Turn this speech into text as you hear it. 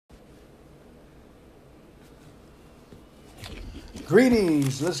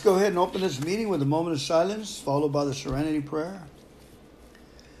Greetings. Let's go ahead and open this meeting with a moment of silence, followed by the serenity prayer.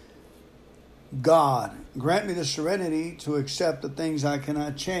 God, grant me the serenity to accept the things I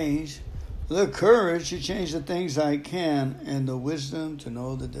cannot change, the courage to change the things I can, and the wisdom to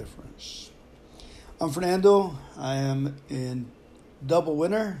know the difference. I'm Fernando. I am in double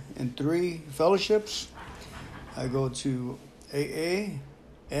winner in 3 fellowships. I go to AA,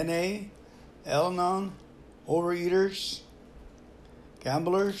 NA, Al-Anon, Overeaters,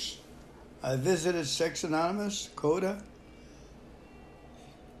 Gamblers. I visited Sex Anonymous, CODA.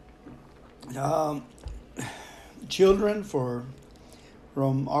 Children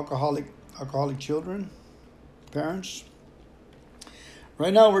from alcoholic children, parents.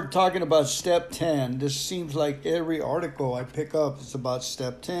 Right now we're talking about step 10. This seems like every article I pick up is about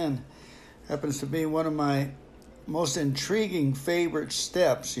step 10. Happens to be one of my most intriguing favorite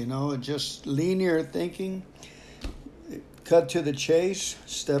steps, just linear thinking. Cut to the chase,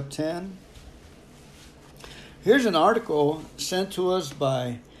 step 10. Here's an article sent to us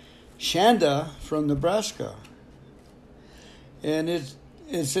by Shanda from Nebraska. And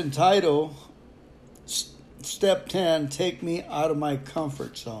it's entitled, Step 10, Take Me Out of My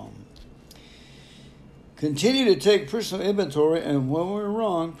Comfort Zone. Continue to take personal inventory, and when we're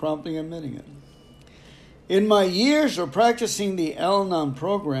wrong, promptly admitting it. In my years of practicing the Al-Anon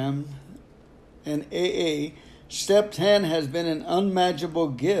program and AA, Step 10 has been an unmatchable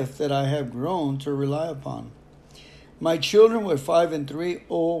gift that I have grown to rely upon. My children were 5 and 3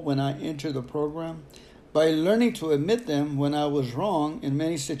 old when I entered the program. By learning to admit them when I was wrong in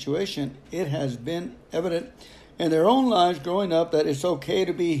many situations, it has been evident in their own lives growing up that it's okay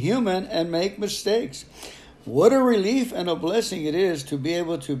to be human and make mistakes. What a relief and a blessing it is to be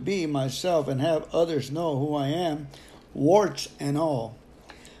able to be myself and have others know who I am, warts and all.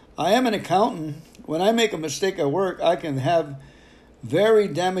 I am an accountant. When I make a mistake at work, I can have very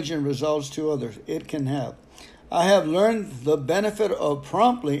damaging results to others. It can have. I have learned the benefit of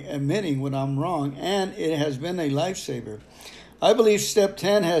promptly admitting when I'm wrong, and it has been a lifesaver. I believe Step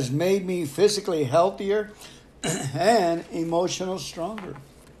 10 has made me physically healthier and emotional stronger.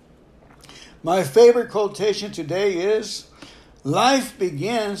 My favorite quotation today is, life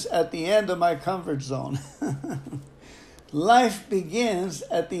begins at the end of my comfort zone. Life begins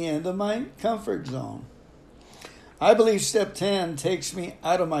at the end of my comfort zone. I believe Step 10 takes me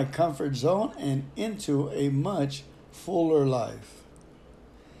out of my comfort zone and into a much fuller life.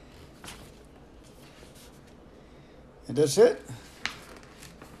 And that's it.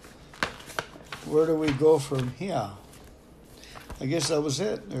 Where do we go from here? I guess that was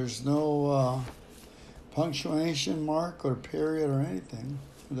it. There's no punctuation mark or period or anything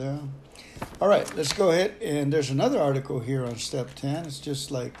there. All right, let's go ahead. And there's another article here on Step 10. It's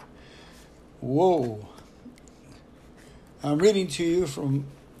just like, whoa. I'm reading to you from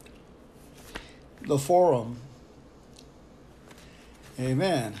the forum.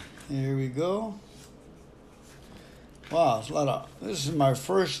 Amen. Here we go. Wow, this is my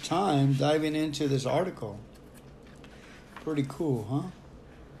first time diving into this article. Pretty cool, huh?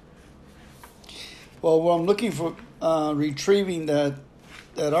 Well, while I'm looking for retrieving that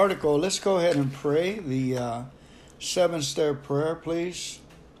article, let's go ahead and pray the 7-step prayer, please.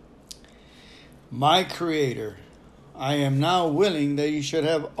 My Creator, I am now willing that you should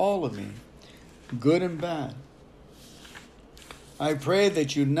have all of me, good and bad. I pray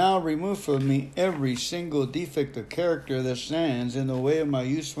that you now remove from me every single defect of character that stands in the way of my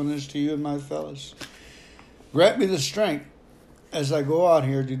usefulness to you and my fellows. Grant me the strength as I go out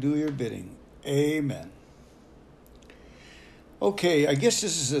here to do your bidding. Amen. Okay, I guess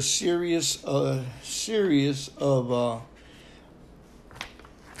this is a series of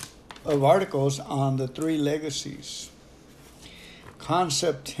articles on the 3 legacies.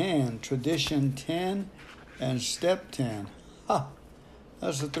 Concept 10, Tradition 10, and Step 10.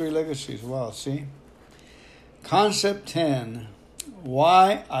 That's the 3 legacies. Wow, see? Concept 10,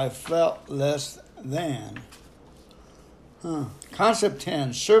 Why I Felt Less Than. Concept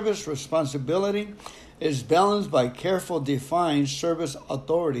 10, Service responsibility is balanced by careful defined service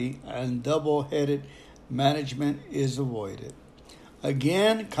authority, and double-headed management is avoided.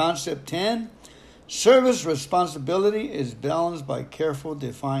 Again, Concept 10, Service responsibility is balanced by careful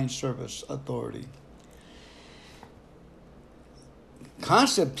defined service authority.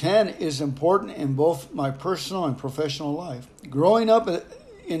 Concept 10 is important in both my personal and professional life. Growing up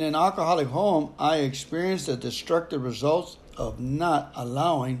in an alcoholic home, I experienced the destructive results of not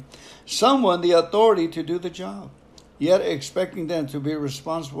allowing someone the authority to do the job, yet expecting them to be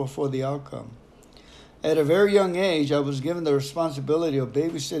responsible for the outcome. At a very young age, I was given the responsibility of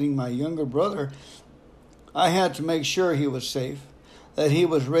babysitting my younger brother. I had to make sure he was safe. that he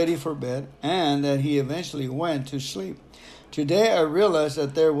was ready for bed, and that he eventually went to sleep. Today I realized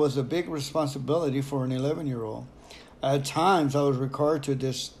that there was a big responsibility for an 11-year-old. At times I was required to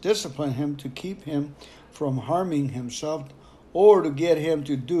discipline him to keep him from harming himself or to get him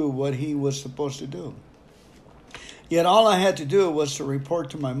to do what he was supposed to do. Yet all I had to do was to report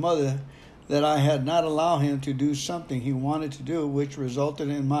to my mother that I had not allowed him to do something he wanted to do, which resulted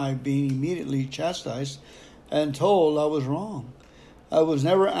in my being immediately chastised and told I was wrong. I was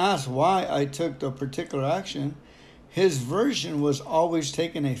never asked why I took the particular action. His version was always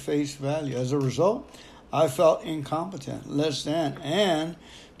taken at face value. As a result, I felt incompetent, less than, and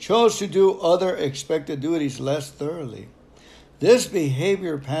chose to do other expected duties less thoroughly. This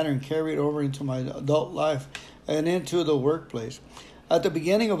behavior pattern carried over into my adult life and into the workplace. At the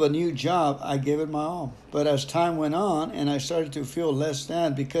beginning of a new job, I gave it my all. But as time went on and I started to feel less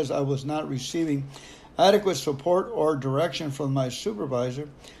than because I was not receiving adequate support or direction from my supervisor,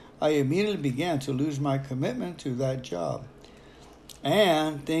 I immediately began to lose my commitment to that job.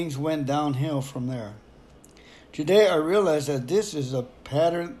 And things went downhill from there. Today I realize that this is a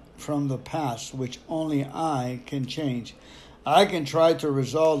pattern from the past which only I can change. I can try to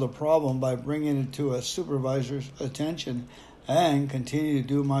resolve the problem by bringing it to a supervisor's attention and continue to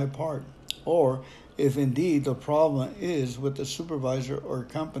do my part. Or, if indeed the problem is with the supervisor or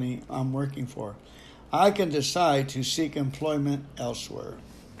company I'm working for, I can decide to seek employment elsewhere.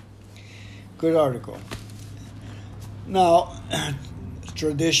 Good article. Now,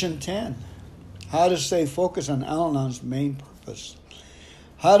 Tradition 10. How to stay focused on Al-Anon's main purpose.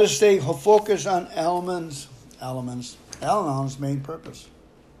 How to stay focused on Al-Anon's main purpose.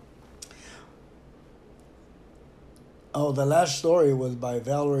 Oh, the last story was by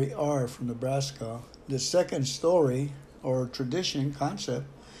Valerie R. from Nebraska. The second story, or tradition concept,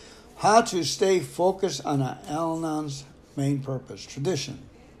 how to stay focused on Al-Anon's main purpose. Tradition.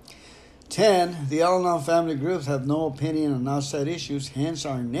 10. The Al-Anon family groups have no opinion on outside issues, hence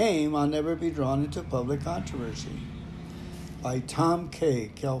our name will never be drawn into public controversy. By Tom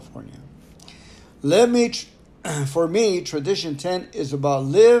K., California. For me, Tradition 10 is about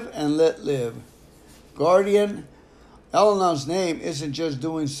live and let live. Guardian, Al-Anon's name isn't just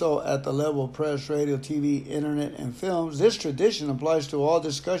doing so at the level of press, radio, TV, internet, and films. This tradition applies to all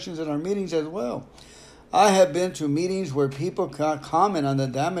discussions in our meetings as well. I have been to meetings where people comment on the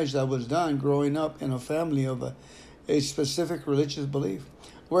damage that was done growing up in a family of a specific religious belief,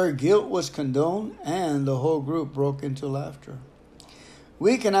 where guilt was condoned and the whole group broke into laughter.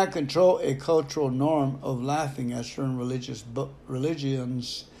 We cannot control a cultural norm of laughing at certain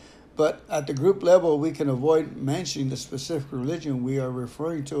religions, but at the group level, we can avoid mentioning the specific religion we are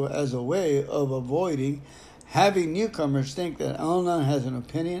referring to as a way of avoiding having newcomers think that Al-Anon has an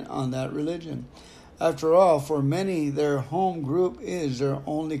opinion on that religion. After all, for many, their home group is their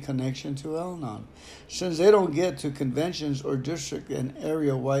only connection to Al-Anon, since they don't get to conventions or district and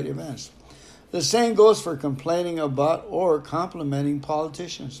area-wide events. The same goes for complaining about or complimenting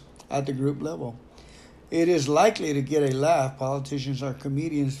politicians at the group level. It is likely to get a laugh. Politicians are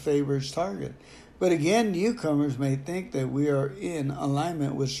comedians' favorite target. But again, newcomers may think that we are in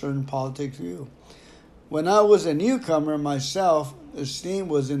alignment with certain politics view. When I was a newcomer myself, esteem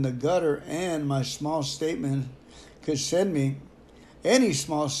was in the gutter, and my small statement could send me, any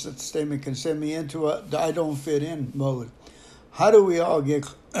small statement can send me into a I don't fit in mode. How do we all get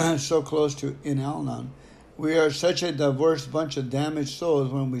so close to in Al-Anon? We are such a diverse bunch of damaged souls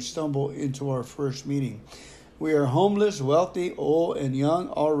when we stumble into our first meeting. We are homeless, wealthy, old, and young,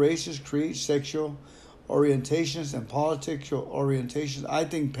 all races, creeds, sexual orientations, and political orientations. I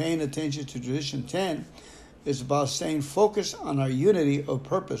think paying attention to Tradition 10 is about staying focused on our unity of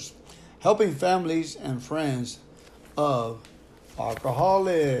purpose, helping families and friends of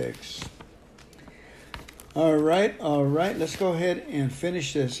alcoholics. All right. Let's go ahead and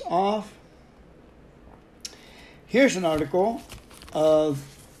finish this off. Here's an article of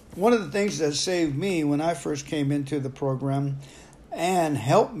one of the things that saved me when I first came into the program and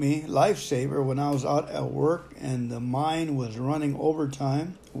helped me, lifesaver, when I was out at work and the mind was running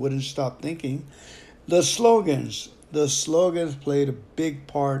overtime, wouldn't stop thinking. The slogans played a big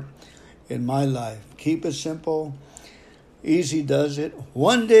part in my life. Keep it simple, easy does it,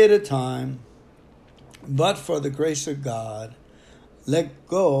 one day at a time, but for the grace of God, let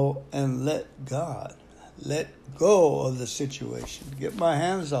go and let God. Let go of the situation. Get my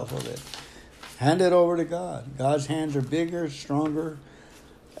hands off of it. Hand it over to God. God's hands are bigger, stronger,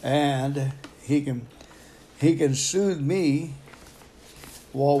 and He can soothe me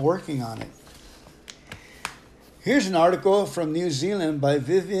while working on it. Here's an article from New Zealand by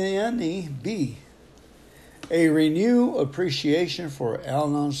Viviane B. A renewed appreciation for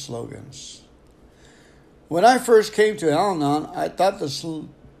Al-Anon slogans. When I first came to Al-Anon, I thought the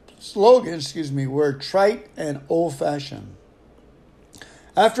slogans, were trite and old-fashioned.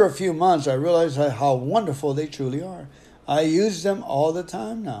 After a few months, I realized how wonderful they truly are. I use them all the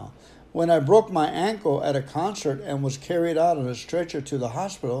time now. When I broke my ankle at a concert and was carried out on a stretcher to the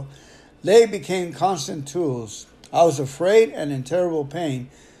hospital, they became constant tools. I was afraid and in terrible pain.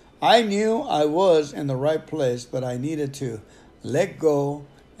 I knew I was in the right place, but I needed to let go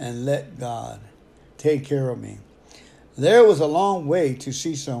and let God take care of me. There was a long wait to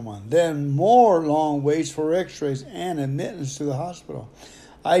see someone, then more long waits for x-rays and admittance to the hospital.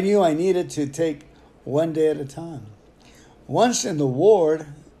 I knew I needed to take one day at a time. Once in the ward,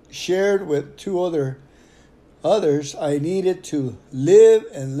 shared with two others, I needed to live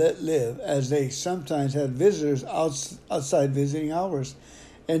and let live, as they sometimes had visitors outside visiting hours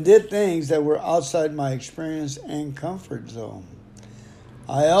and did things that were outside my experience and comfort zone.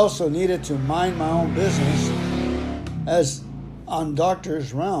 I also needed to mind my own business as on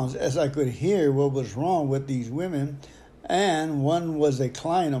doctor's rounds, as I could hear what was wrong with these women, and one was a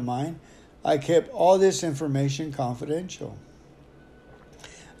client of mine. I kept all this information confidential.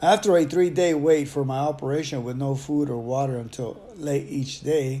 After a 3-day wait for my operation with no food or water until late each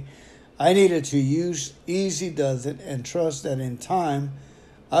day, I needed to use Easy Does It and trust that in time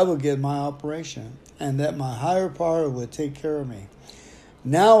I would get my operation and that my higher power would take care of me.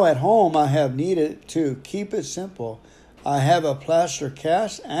 Now at home, I have needed to keep it simple. I have a plaster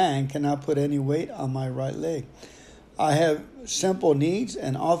cast and cannot put any weight on my right leg. I have simple needs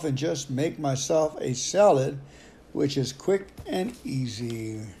and often just make myself a salad, which is quick and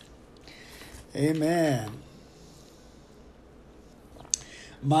easy. Amen.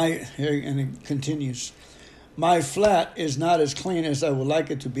 And it continues. My flat is not as clean as I would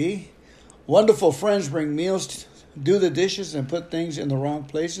like it to be. Wonderful friends bring meals, do the dishes, and put things in the wrong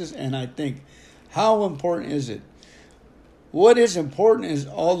places, and I think, how important is it? What is important is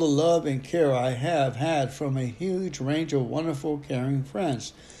all the love and care I have had from a huge range of wonderful, caring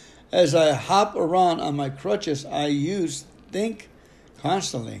friends. As I hop around on my crutches, I think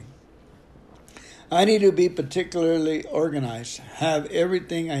constantly. I need to be particularly organized, have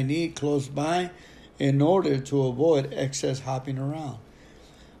everything I need close by in order to avoid excess hopping around.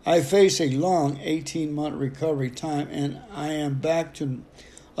 I face a long 18-month recovery time, and I am back to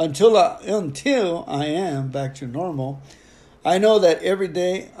until I am back to normal. I know that every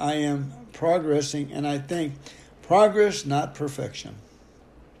day I am progressing, and I think progress, not perfection.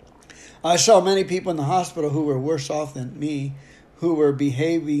 I saw many people in the hospital who were worse off than me, who were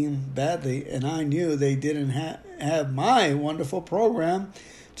behaving badly, and I knew they didn't have my wonderful program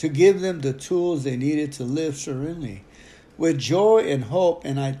to give them the tools they needed to live serenely, with joy and hope,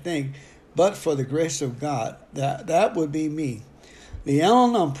 and I think, but for the grace of God, that would be me. The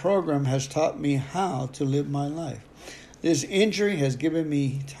Al-Anon program has taught me how to live my life. This injury has given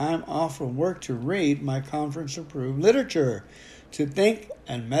me time off from work to read my conference-approved literature, to think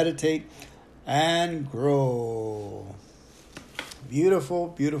and meditate and grow. Beautiful,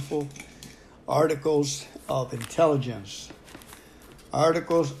 beautiful articles of intelligence,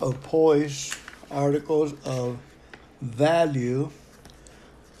 articles of poise, articles of value,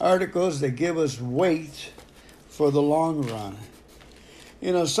 articles that give us weight for the long run.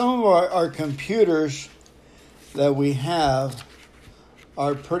 You know, some of our computers that we have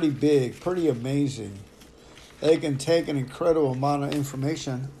are pretty big, pretty amazing. They can take an incredible amount of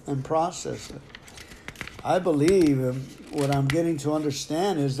information and process it. I believe what I'm getting to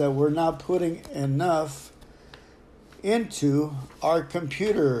understand is that we're not putting enough into our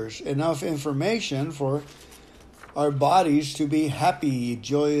computers, enough information for our bodies to be happy,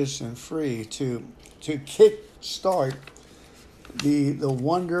 joyous, and free, to kick start the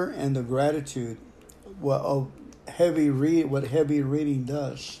wonder and the gratitude of what heavy reading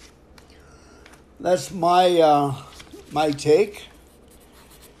does. That's my take.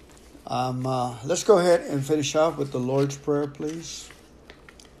 Let's go ahead and finish off with the Lord's Prayer, please.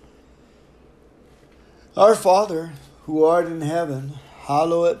 Our Father, who art in heaven,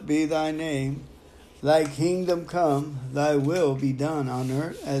 hallowed be thy name. Thy kingdom come, thy will be done on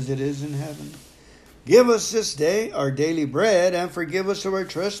earth as it is in heaven. Give us this day our daily bread, and forgive us of our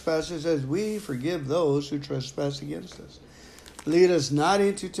trespasses as we forgive those who trespass against us. Lead us not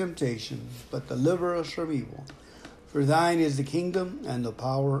into temptation, but deliver us from evil. For thine is the kingdom and the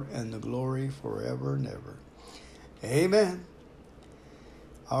power and the glory forever and ever. Amen.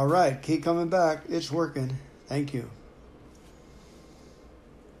 All right, keep coming back. It's working. Thank you.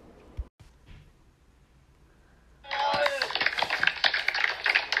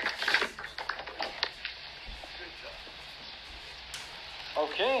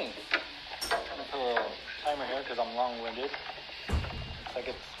 Okay. I'm going to put a little timer here because I'm long-winded. Looks like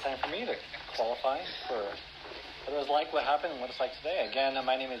it's time for me to qualify for what it was like, what happened, and what it's like today. Again,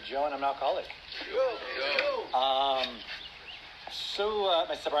 my name is Joe, and I'm an alcoholic.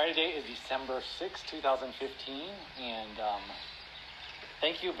 My sobriety date is December 6, 2015, and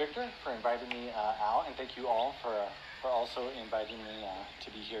thank you, Victor, for inviting me out, and thank you all for also inviting me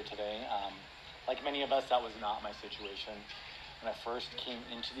to be here today. Like many of us, that was not my situation when I first came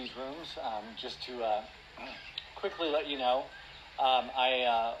into these rooms. Just to quickly let you know,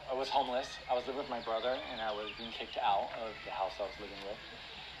 I was homeless. I was living with my brother, and I was being kicked out of the house I was living with.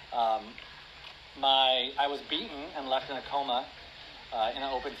 I was beaten and left in a coma in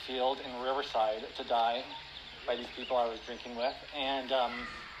an open field in Riverside to die by these people I was drinking with. And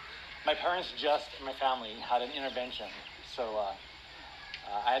my parents my family had an intervention. So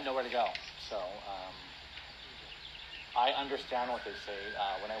I had nowhere to go. So I understand what they say.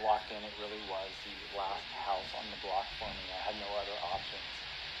 When I walked in, it really was the last house on the block for me. I had no other options.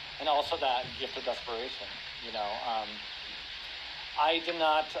 And also that gift of desperation, I did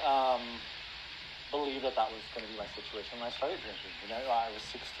not believe that was going to be my situation when I started drinking. I was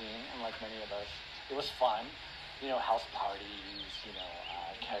 16, and like many of us, it was fun. House parties,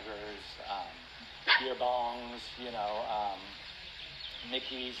 keggers, beer bongs,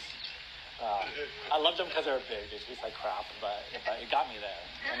 Mickey's. I loved them because they were big. They taste like crap, but it got me there,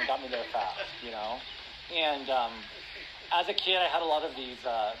 and it got me there fast, And as a kid, I had a lot of these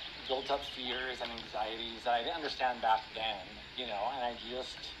built-up fears and anxieties that I didn't understand back then, and I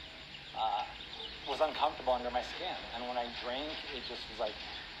just was uncomfortable under my skin. And when I drank, it just was like,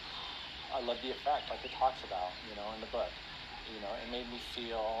 I love the effect, like it talks about, in the book. It made me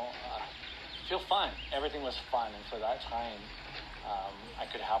feel fun. Everything was fun, and for that time, I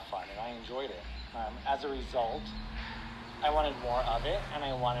could have fun, and I enjoyed it. As a result, I wanted more of it, and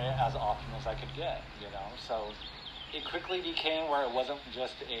I wanted it as often as I could get, So it quickly became where it wasn't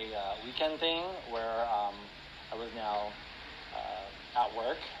just a weekend thing, where I was now at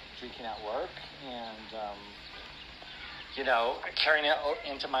work, drinking at work, and carrying it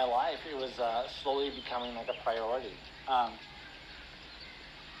into my life. It was slowly becoming like a priority.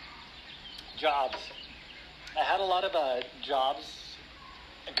 Jobs. I had a lot of jobs,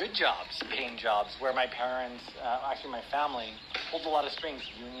 good jobs, paying jobs, where my parents, actually my family, pulled a lot of strings,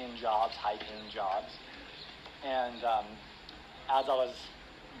 union jobs, high-paying jobs. And as I was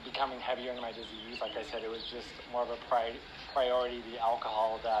becoming heavier in my disease, like I said, it was just more of a priority, the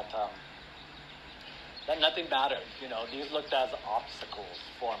alcohol, that nothing mattered. These looked as obstacles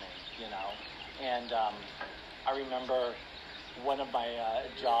for me, And I remember one of my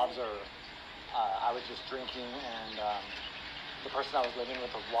jobs, I was just drinking, and the person I was living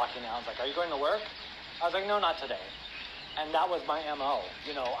with was walking out. I was like, "Are you going to work?" I was like, "No, not today." And that was my MO.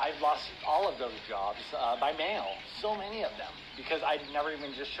 I've lost all of those jobs by mail, so many of them, because I never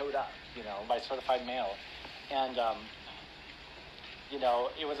even just showed up, by certified mail. And,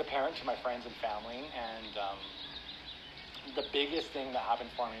 it was apparent to my friends and family. And the biggest thing that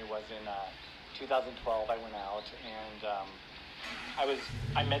happened for me was in 2012, I went out, and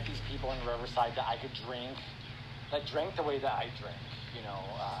I met these people in Riverside that I could drink, that drank the way that I drank.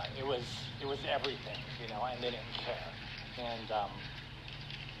 It was everything, and they didn't care. And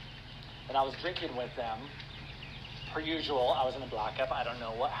I was drinking with them. Per usual, I was in a blackout. I don't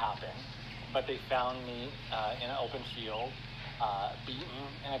know what happened, but they found me in an open field, beaten,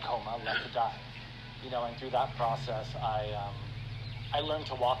 in a coma, left to die. And through that process, I learned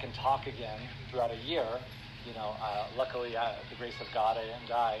to walk and talk again throughout a year. Luckily, the grace of God, I didn't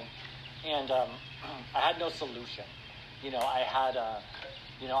die. And I had no solution.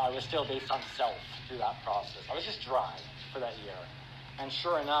 I was still based on self through that process. I was just dry for that year. And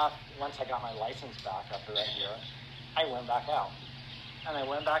sure enough, once I got my license back after that year, I went back out. And I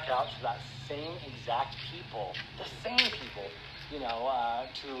went back out to that same exact people, the same people,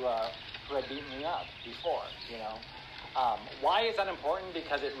 who had beaten me up before, Why is that important?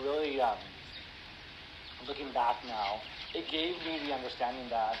 Because it really, looking back now, it gave me the understanding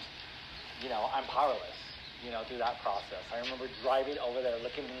that, I'm powerless, through that process. I remember driving over there,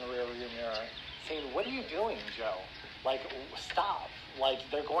 looking in the rearview mirror, saying, "What are you doing, Joe? Like, stop. Like,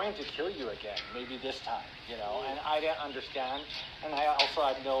 they're going to kill you again, maybe this time, And I didn't understand, and I also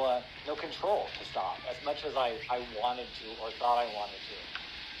had no control to stop, as much as I wanted to, or thought I wanted to.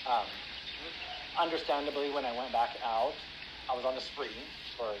 Understandably, when I went back out, I was on the spree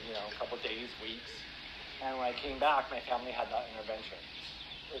for, a couple of days, weeks. And when I came back, my family had that intervention,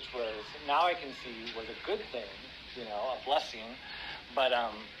 which was, now I can see, was a good thing, a blessing. But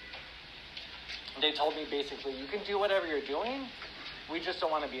they told me basically, you can do whatever you're doing, we just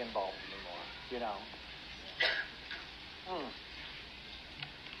don't want to be involved anymore, you know.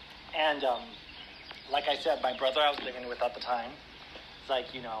 And like I said, my brother I was living with at the time, it's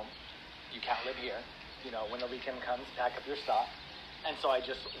like, you know, you can't live here. You know, when the weekend comes, pack up your stuff. And so I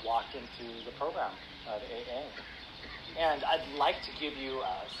just walked into the program at AA. And I'd like to give you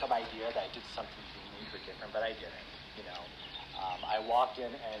some idea that I did something unique or different, but I didn't, you know. I walked in,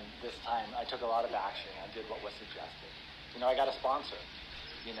 and this time I took a lot of action. I did what was suggested. You know, I got a sponsor.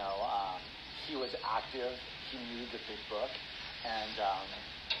 You know, he was active. He knew the big book, and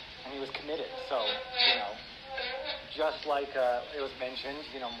he was committed. So, you know, just like it was mentioned,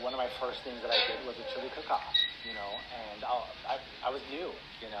 you know, one of my first things that I did was a chili cook-off, you know, and I was new,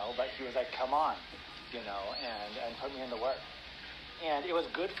 you know, but he was like, come on, you know, and put me in the work. And it was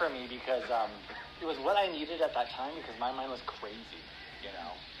good for me because it was what I needed at that time because my mind was crazy, you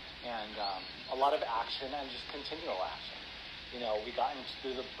know, and a lot of action and just continual action. You know, we got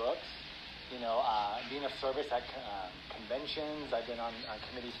into the books, you know, being of service at conventions. I've been on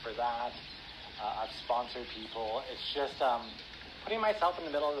committees for that. I've sponsored people. It's just putting myself in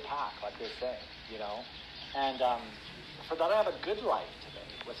the middle of the pack, like they say, you know. And for that, I have a good life today.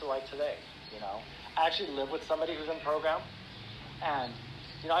 What's it like today, you know? I actually live with somebody who's in program. And,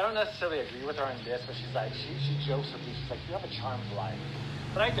 you know, I don't necessarily agree with her on this, but she's like, she jokes with me. She's like, you have a charmed life.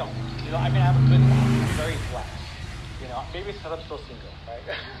 But I don't. You know, I mean, I have a good life. I'm very blessed. You know, maybe it's because I'm still single, right?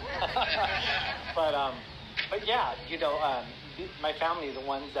 But yeah, you know, my family, the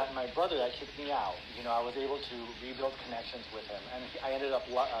ones that my brother that kicked me out, you know, I was able to rebuild connections with him. And I ended up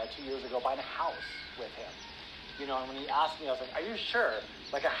 2 years ago buying a house with him. You know, and when he asked me, I was like, are you sure?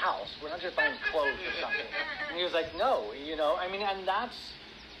 Like a house. We're not just buying clothes or something. And he was like, no, you know, I mean, and that's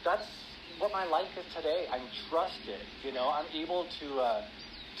what my life is today. I'm trusted, you know, I'm able to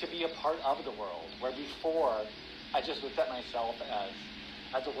be a part of the world, where before I just looked at myself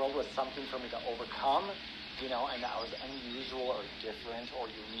as the world was something for me to overcome, you know, and that was unusual or different or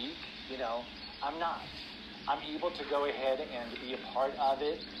unique, you know. I'm not. I'm able to go ahead and be a part of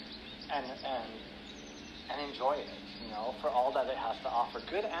it and enjoy it, you know, for all that it has to offer,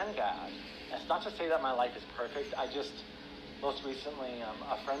 good and bad. And it's not to say that my life is perfect. I just, most recently,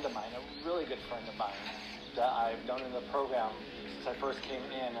 a friend of mine, a really good friend of mine that I've known in the program since I first came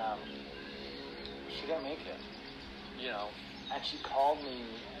in, she didn't make it, you know, and she called me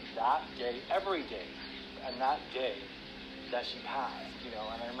that day, every day, and that day that she passed, you know,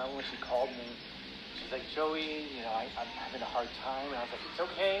 and I remember when she called me, she's like, Joey, you know, I'm having a hard time, and I was like, it's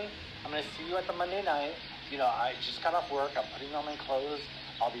okay, I'm going to see you at the Monday night. You know, I just got off work. I'm putting on my clothes.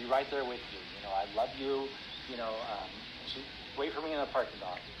 I'll be right there with you. You know, I love you. You know, she wait for me in the parking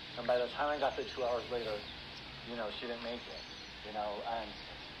lot. And by the time I got there 2 hours later, you know, she didn't make it. You know,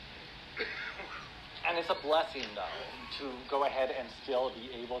 and it's a blessing though to go ahead and still be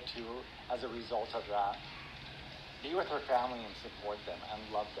able to, as a result of that, be with her family and support them and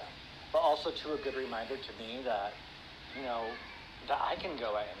love them. But also too, a good reminder to me that, you know, that I can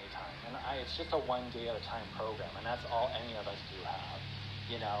go at any time, and it's just a one day at a time program, and that's all any of us do have,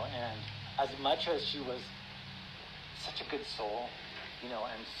 you know. And as much as she was such a good soul, you know,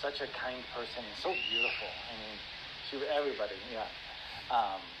 and such a kind person, and so beautiful. I mean, she everybody, yeah.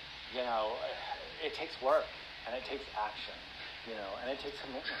 You know, it takes work, and it takes action, you know, and it takes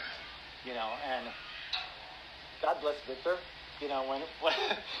commitment, you know. And God bless Victor. You know, when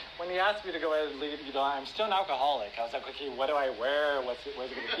he asked me to go ahead and leave, you know, I'm still an alcoholic. I was like, okay, what do I wear? What's it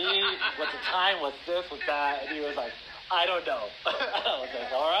going to be? What's the time? What's this? What's that? And he was like, I don't know. I was like,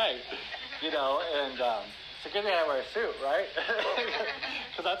 all right. You know, and it's a good thing I wear a suit, right?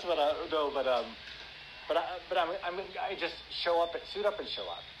 Because that's what I know. But I just suit up and show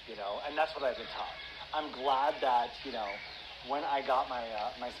up. You know, and that's what I've been taught. I'm glad that, you know, when I got my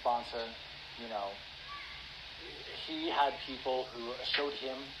my sponsor, you know, he had people who showed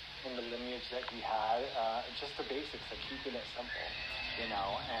him in the lineage that he had, just the basics of keeping it simple, you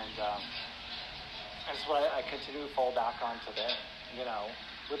know, and that's what I continue to fall back on today, you know,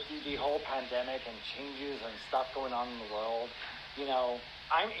 with the whole pandemic and changes and stuff going on in the world, you know,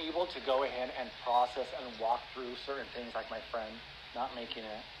 I'm able to go ahead and process and walk through certain things like my friend not making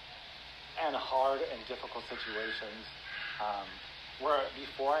it, and hard and difficult situations, where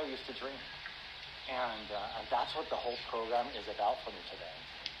before I used to drink. And that's what the whole program is about for me today.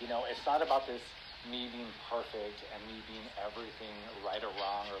 You know, it's not about this me being perfect and me being everything right or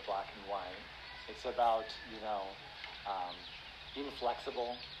wrong or black and white. It's about, you know, being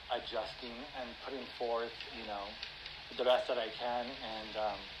flexible, adjusting, and putting forth, you know, the best that I can. And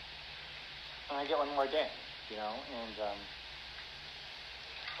I get one more day, you know, and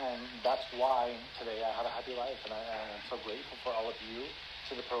And that's why today I have a happy life, and I'm so grateful for all of you,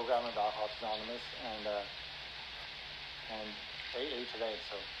 to the program of Alcoholics Anonymous, and AA today.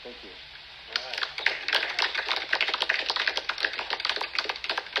 So thank you.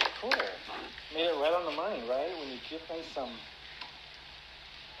 Cool. Made it right on the money, right? When you give me a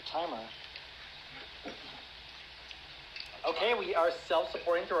timer. Okay, we are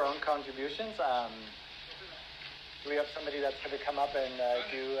self-supporting through our own contributions. Do we have somebody that's going to come up and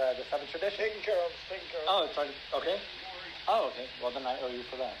do the seventh tradition? Taken care of. Oh, it's already, okay. Oh, okay. Well, then I owe you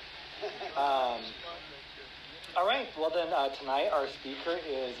for that. All right. Well, then tonight our speaker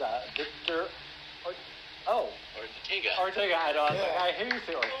is Victor. Ortega. Ortega. I know. I hear you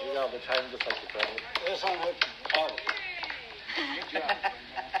say Ortega all the time, just like your brother. Yes, I'm with you. Oh. Good job.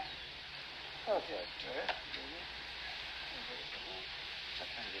 Okay.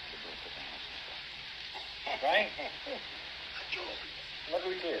 Right? What do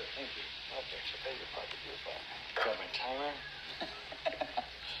we do? Thank you. Okay, so pay your pocket, you're fine. Got my timer.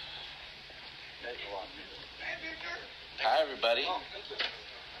 Hi, everybody.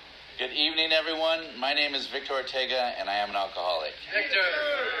 Good evening, everyone. My name is Victor Ortega, and I am an alcoholic. Victor!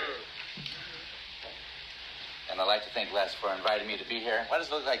 And I'd like to thank Les for inviting me to be here. Why does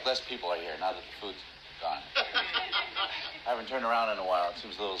it look like less people are here now that the food's gone? I haven't turned around in a while. It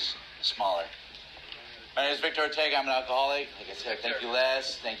seems a little smaller. My name is Victor Ortega. I'm an alcoholic. Like I said, thank you,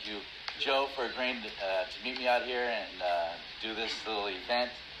 Les. Thank you, Joe, for agreeing to meet me out here and do this little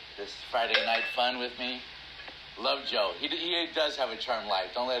event, this Friday night fun with me. Love Joe. He does have a charmed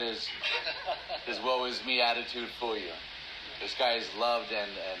life. Don't let his woe is me attitude fool you. This guy is loved and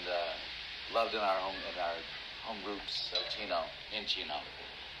loved in our home groups of Chino,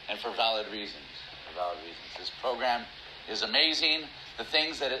 and for valid reasons. This program is amazing. The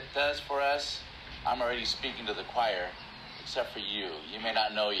things that it does for us, I'm already speaking to the choir, except for you. You may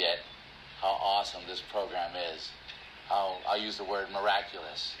not know yet how awesome this program is. How, I'll use the word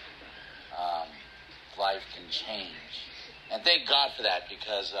miraculous. Life can change. And thank God for that,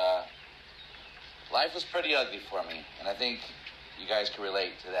 because life was pretty ugly for me. And I think you guys can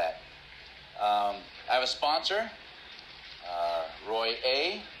relate to that. I have a sponsor, Roy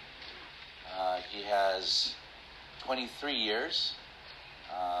A. He has 23 years.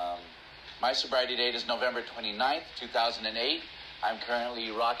 My sobriety date is November 29th, 2008. I'm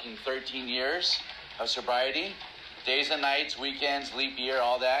currently rocking 13 years of sobriety. Days and nights, weekends, leap year,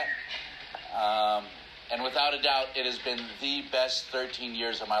 all that. And without a doubt, it has been the best 13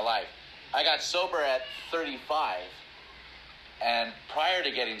 years of my life. I got sober at 35. And prior to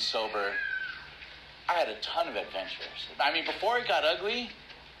getting sober, I had a ton of adventures. I mean, before it got ugly,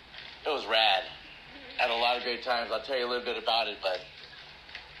 it was rad. I had a lot of great times. I'll tell you a little bit about it, but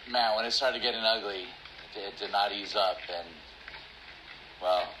man, when it started getting ugly, it did not ease up. And,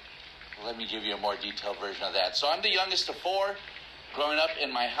 well, let me give you a more detailed version of that. So I'm the youngest of four. Growing up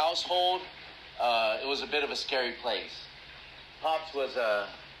in my household, it was a bit of a scary place. Pops was a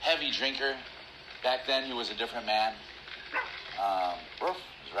heavy drinker. Back then, he was a different man. Rough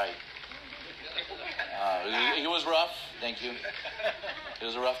is right. He was rough. Thank you. He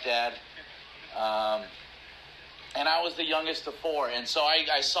was a rough dad. And I was the youngest of four. And so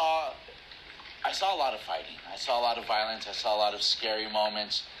I saw a lot of fighting. I saw a lot of violence. I saw a lot of scary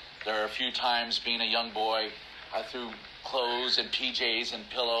moments. There were a few times being a young boy, I threw clothes and PJs and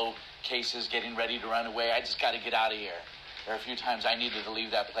pillow cases getting ready to run away. I just got to get out of here. There were a few times I needed to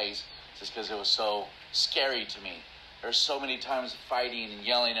leave that place just because it was so scary to me. There were so many times fighting and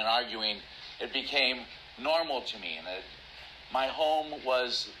yelling and arguing. It became normal to me. And my home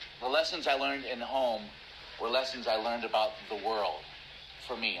was, the lessons I learned in home were lessons I learned about the world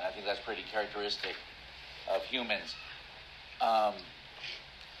for me. And I think that's pretty characteristic of humans.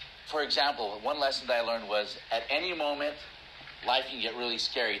 For example, one lesson that I learned was at any moment, life can get really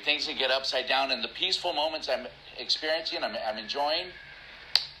scary. Things can get upside down, and the peaceful moments I'm experiencing, I'm enjoying,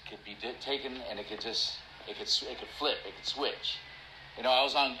 could be taken, and it could flip, it could switch. You know,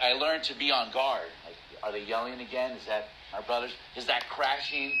 I learned to be on guard. Like, are they yelling again? Is that my brothers? Is that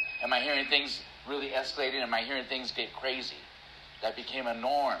crashing? Am I hearing things really escalating? Am I hearing things get crazy? That became a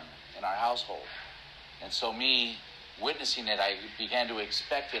norm in our household. And so me witnessing it, I began to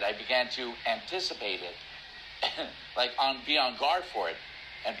expect it. I began to anticipate it. Be on guard for it.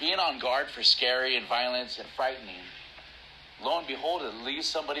 And being on guard for scary and violence and frightening, lo and behold, it leaves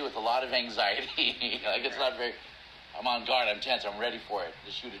somebody with a lot of anxiety. It's not very, I'm on guard, I'm tense, I'm ready for it,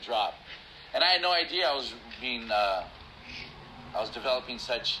 to shoot a drop. And I had no idea I was developing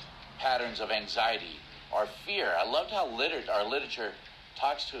such patterns of anxiety or fear. I loved how our literature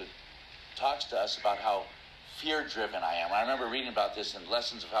talks to us about how fear-driven I am. I remember reading about this in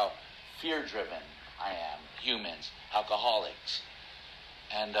lessons of how fear-driven I am, humans, alcoholics.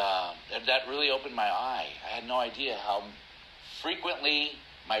 And that really opened my eye. I had no idea how frequently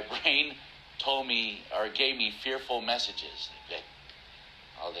my brain told me or gave me fearful messages.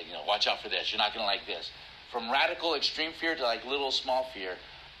 Watch out for this. You're not going to like this. From radical extreme fear to like little small fear,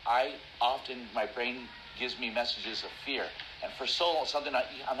 my brain gives me messages of fear. And for so long, something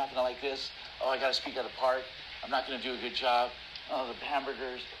I'm not going to like this. Oh, I got to speak at a park. I'm not going to do a good job. Oh, the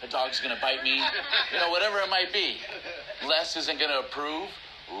hamburgers. The dog's going to bite me. Whatever it might be. Les isn't going to approve.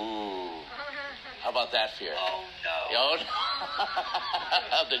 Ooh. How about that fear? Oh, no.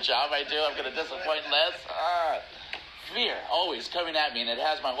 The job I do, I'm going to disappoint Les. Fear always coming at me, and it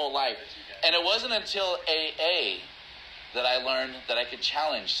has my whole life. And it wasn't until AA that I learned that I could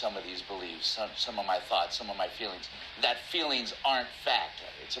challenge some of these beliefs, some of my thoughts, some of my feelings. That feelings aren't fact.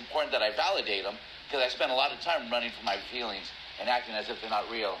 It's important that I validate them because I spend a lot of time running from my feelings and acting as if they're not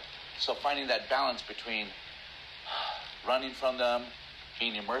real. So finding that balance between running from them,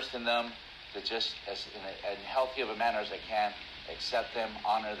 being immersed in them, to just as in healthy of a manner as I can, accept them,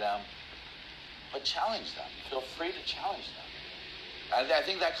 honor them, but challenge them. Feel free to challenge them. I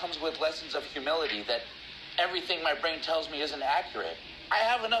think that comes with lessons of humility, that everything my brain tells me isn't accurate. I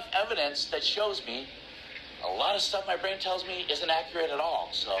have enough evidence that shows me a lot of stuff my brain tells me isn't accurate at all.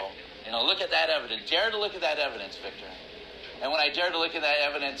 So, look at that evidence. Dare to look at that evidence, Victor. And when I dare to look at that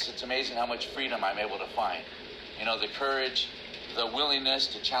evidence, it's amazing how much freedom I'm able to find. The courage, the willingness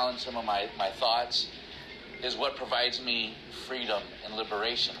to challenge some of my thoughts is what provides me freedom and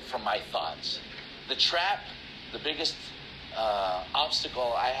liberation from my thoughts. The trap, the biggest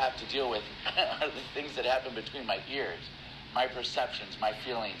obstacle I have to deal with are the things that happen between my ears, my perceptions, my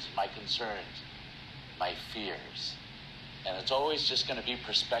feelings, my concerns, my fears. And it's always just going to be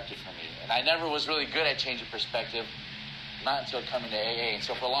perspective for me. And I never was really good at changing perspective, not until coming to AA. And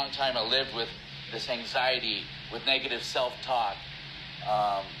so for a long time I lived with this anxiety, with negative self-talk.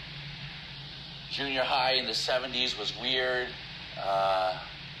 Junior high in the 70s was weird. I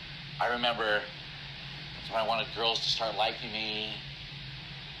remember when I wanted girls to start liking me,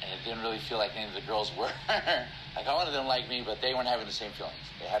 and it didn't really feel like any of the girls were. Like I wanted them to like me, but they weren't having the same feelings.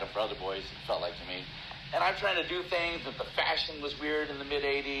 They had them for other boys that felt like me. And I'm trying to do things, but the fashion was weird in the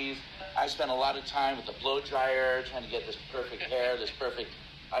mid-'80s. I spent a lot of time with the blow dryer, trying to get this perfect hair,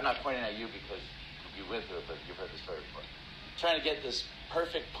 I'm not pointing at you because you went through it, but you've heard the story before. Trying to get this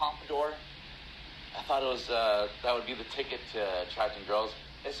perfect pompadour. I thought it was that would be the ticket to attracting girls.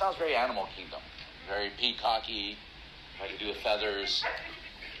 It sounds very Animal Kingdom, very peacocky, try to do the feathers.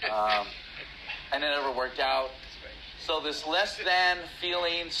 And it never worked out. So this less than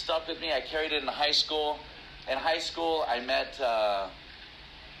feeling stuck with me. I carried it in high school. In high school, I met,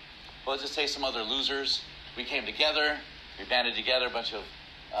 let's just say some other losers. We came together. We banded together, a bunch of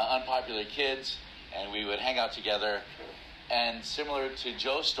unpopular kids, and we would hang out together. And similar to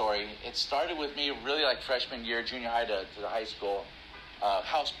Joe's story, it started with me really like freshman year, junior high to the high school,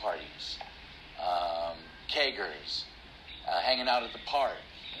 house parties, kegers, hanging out at the park.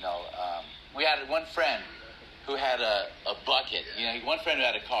 We had one friend who had a bucket. One friend who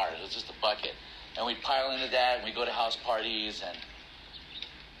had a car. It was just a bucket. And we'd pile into that, and we'd go to house parties. And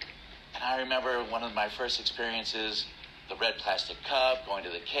I remember one of my first experiences, the red plastic cup, going to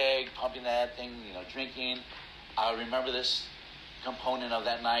the keg, pumping that thing, drinking. I remember this component of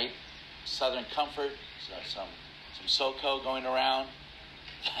that night, Southern Comfort, some SoCo going around.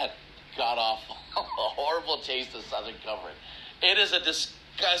 That god-awful, horrible taste of Southern Comfort. It is a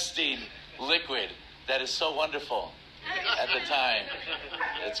disgusting liquid that is so wonderful at the time.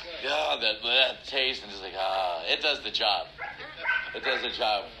 It's that taste, and just like, it does the job. It does the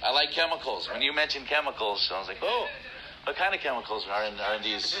job. I like chemicals. When you mentioned chemicals, I was like, oh, what kind of chemicals are in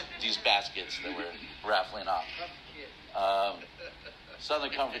these baskets that we're raffling off? Southern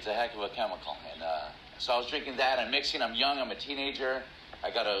Comfort's a heck of a chemical. And so I was drinking that. I'm mixing. I'm young. I'm a teenager.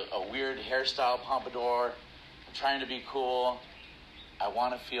 I got a weird hairstyle pompadour. I'm trying to be cool. I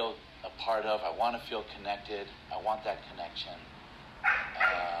want to feel a part of. I want to feel connected. I want that connection.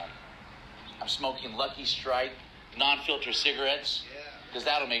 I'm smoking Lucky Strike non-filter cigarettes because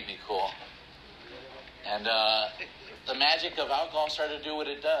that'll make me cool. And the magic of alcohol started to do what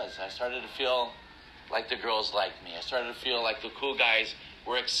it does. I started to feel like the girls liked me. I started to feel like the cool guys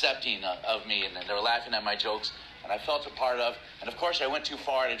were accepting of me, and they were laughing at my jokes, and I felt a part of. And of course, I went too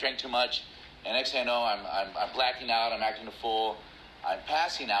far and I drank too much. And next thing I know, I'm blacking out. I'm acting a fool. I'm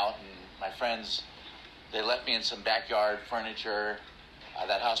passing out, and my friends, they left me in some backyard furniture.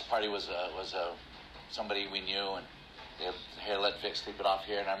 That house party was somebody we knew, and they let Vic sleep it off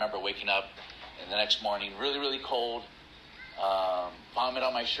here. And I remember waking up in the next morning, really, really cold, vomit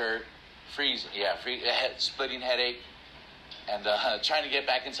on my shirt, splitting headache, and trying to get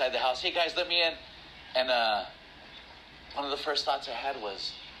back inside the house. Hey, guys, let me in. And one of the first thoughts I had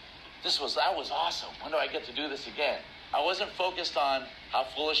was, that was awesome. When do I get to do this again? I wasn't focused on how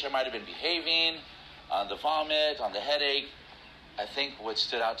foolish I might have been behaving, on the vomit, on the headache. I think what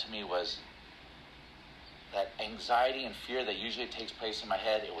stood out to me was that anxiety and fear that usually takes place in my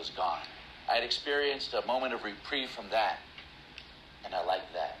head, it was gone. I had experienced a moment of reprieve from that, and I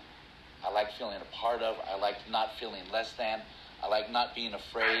liked that. I liked feeling a part of. I liked not feeling less than. I liked not being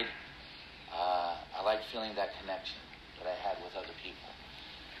afraid. I liked feeling that connection that I had with other people.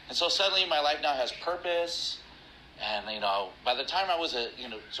 And so suddenly my life now has purpose. And, by the time I was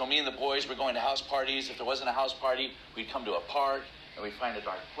so me and the boys were going to house parties. If there wasn't a house party, we'd come to a park and we'd find a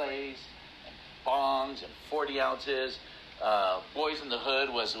dark place, and bongs and 40 ounces. Boys in the Hood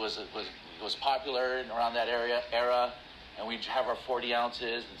was popular around that era. And we'd have our 40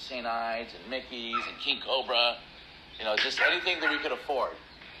 ounces and St. Ides and Mickey's and King Cobra, just anything that we could afford.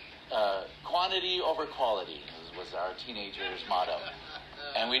 Quantity over quality was our teenagers' motto.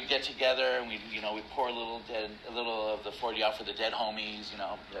 And we'd get together and we'd pour a little of the 40 out for the dead homies,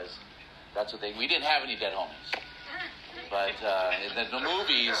 because that's what we didn't have any dead homies. But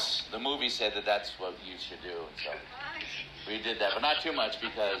the movies said that that's what you should do. And so we did that, but not too much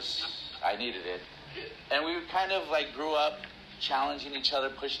because I needed it. And we kind of grew up challenging each other,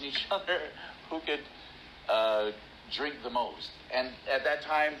 pushing each other, who could drink the most. And at that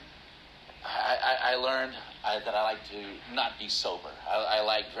time, I learned that I like to not be sober. I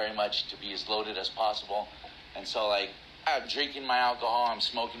like very much to be as loaded as possible. And so, I'm drinking my alcohol, I'm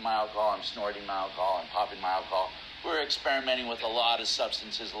smoking my alcohol, I'm snorting my alcohol, I'm popping my alcohol. We were experimenting with a lot of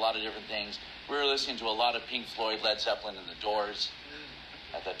substances, a lot of different things. We were listening to a lot of Pink Floyd, Led Zeppelin, and The Doors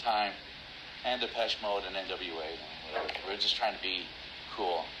at that time, and Depeche Mode and NWA. We were just trying to be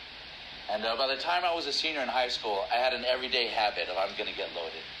cool. And by the time I was a senior in high school, I had an everyday habit of I'm going to get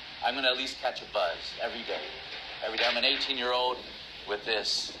loaded. I'm going to at least catch a buzz every day. Every day. I'm an 18-year-old with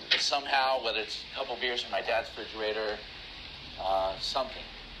this. Somehow, whether it's a couple beers from my dad's refrigerator, something.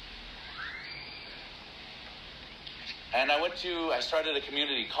 And I started a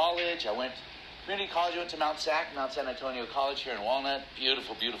community college. I went to Mount San Antonio College here in Walnut.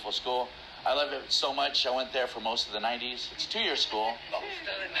 Beautiful, beautiful school. I loved it so much, I went there for most of the 90s. It's a 2-year school.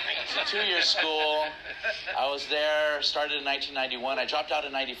 It's a 2-year school. I was there, started in 1991. I dropped out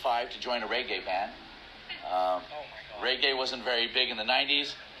in 95 to join a reggae band. Reggae wasn't very big in the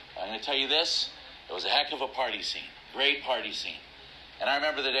 90s. I'm going to tell you this, it was a heck of a party scene. Great party scene. And I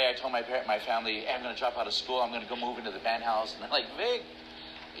remember the day I told my family, hey, I'm going to drop out of school. I'm going to go move into the band house. And they're like, Vic,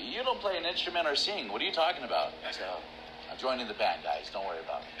 you don't play an instrument or sing. What are you talking about? So I'm joining the band, guys. Don't worry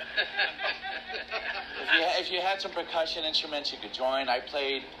about me. If you had some percussion instruments, you could join. I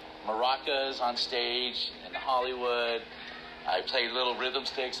played maracas on stage in Hollywood. I played little rhythm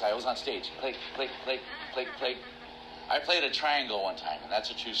sticks. I was on stage. Click, click, click, click, click. I played a triangle one time, and that's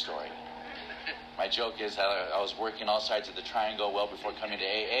a true story. My joke is that I was working all sides of the triangle well before coming to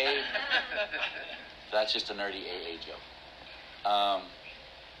AA. That's just a nerdy AA joke. I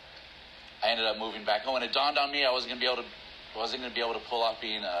ended up moving back home, and it dawned on me I wasn't going to be able to pull off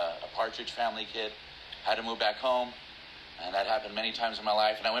being a Partridge Family kid. I had to move back home, and that happened many times in my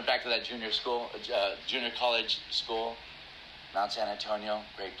life. And I went back to that junior college school, Mount San Antonio,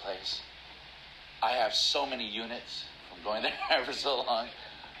 great place. I have so many units from going there for so long.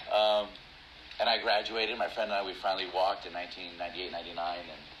 And I graduated. My friend and I, we finally walked in 1998, 99,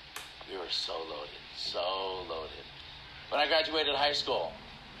 and we were so loaded. When I graduated high school,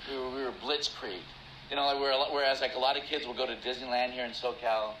 we were blitzkrieg. Whereas a lot of kids will go to Disneyland here in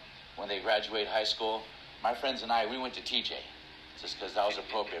SoCal when they graduate high school, my friends and I, we went to TJ just because that was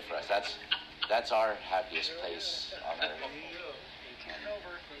appropriate for us. That's our happiest place on earth.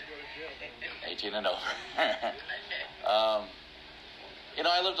 18 and over.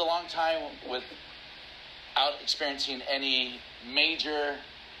 I lived a long time without experiencing any major,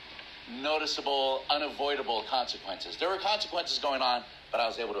 noticeable, unavoidable consequences. There were consequences going on, but I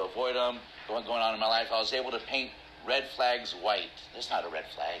was able to avoid them. Going on in my life, I was able to paint red flags white. That's not a red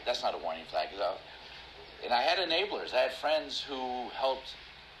flag. That's not a warning flag. And I had enablers. I had friends who helped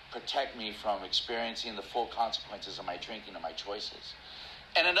protect me from experiencing the full consequences of my drinking and my choices.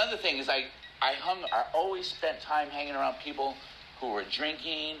 And another thing is I always spent time hanging around people who were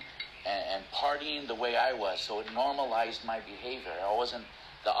drinking and partying the way I was, so it normalized my behavior. I wasn't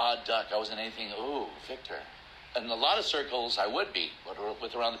the odd duck. I wasn't anything, ooh, Victor. In a lot of circles, I would be, but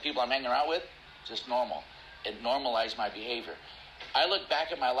with around the people I'm hanging out with, just normal. It normalized my behavior. I look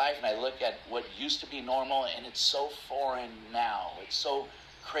back at my life and I look at what used to be normal, and it's so foreign now. It's so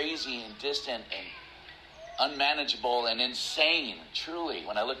crazy and distant and unmanageable and insane, truly.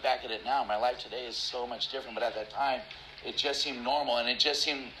 When I look back at it now, my life today is so much different. But at that time, it just seemed normal, and it just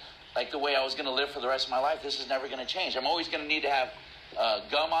seemed like the way I was going to live for the rest of my life. This is never going to change. I'm always going to need to have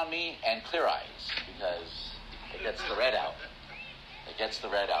gum on me and clear eyes, because it gets the red out. It gets the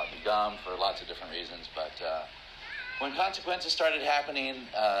red out. The gum for lots of different reasons. But when consequences started happening,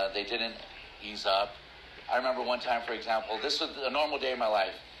 they didn't ease up. I remember one time, for example, this was a normal day in my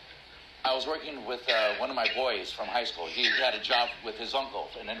life. I was working with one of my boys from high school. He had a job with his uncle,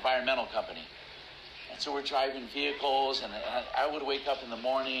 an environmental company. And so we're driving vehicles, and I would wake up in the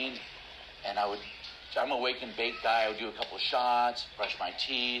morning, and I'm a wake and bake guy. I would do a couple of shots, brush my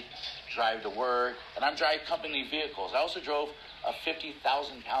teeth, drive to work. And I'm driving company vehicles. I also drove a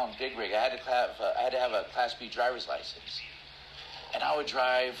 50,000-pound big rig. I had to have a Class B driver's license. And I would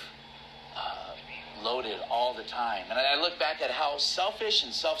drive loaded all the time. And I look back at how selfish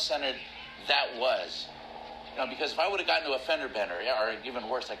and self-centered that was. Because if I would have gotten to a fender bender, or even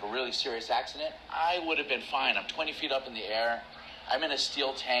worse, like a really serious accident, I would have been fine. I'm 20 feet up in the air. I'm in a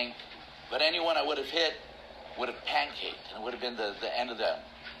steel tank. But anyone I would have hit would have pancaked, and it would have been the end of them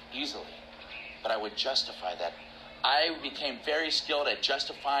easily. But I would justify that. I became very skilled at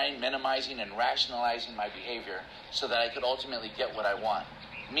justifying, minimizing, and rationalizing my behavior so that I could ultimately get what I want.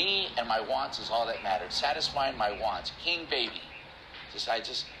 Me and my wants is all that mattered. Satisfying my wants. King baby.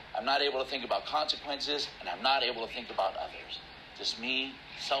 I'm not able to think about consequences, and I'm not able to think about others. Just me,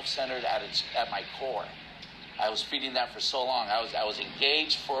 self-centered at my core. I was feeding that for so long. I was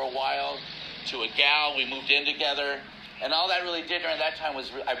engaged for a while to a gal. We moved in together. And all that really did during that time was,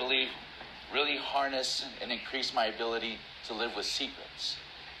 I believe, really harness and increase my ability to live with secrets.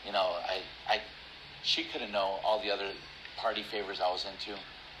 She couldn't know all the other party favors I was into.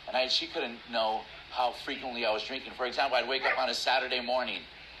 And she couldn't know how frequently I was drinking. For example, I'd wake up on a Saturday morning,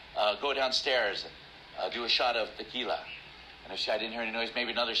 go downstairs, do a shot of tequila. And if I didn't hear any noise,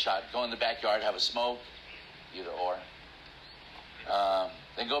 maybe another shot. Go in the backyard, have a smoke, either or.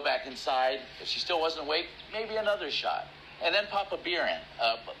 Then go back inside. If she still wasn't awake, maybe another shot. And then pop a beer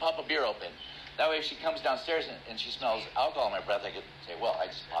open. That way if she comes downstairs and she smells alcohol in my breath, I could say, well, I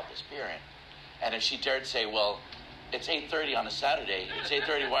just popped this beer in. And if she dared say, well, it's 8:30 on a Saturday, it's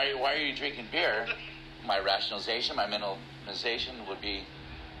 8:30, why are you drinking beer? My rationalization, my minimization would be,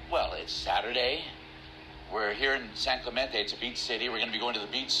 well, it's Saturday. We're here in San Clemente. It's a beach city. We're going to be going to the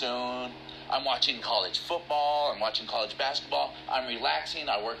beach soon. I'm watching college football. I'm watching college basketball. I'm relaxing.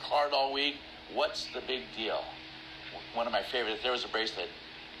 I work hard all week. What's the big deal? One of my favorites, there was a bracelet,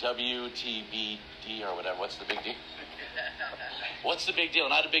 WTBD or whatever. What's the big deal? What's the big deal?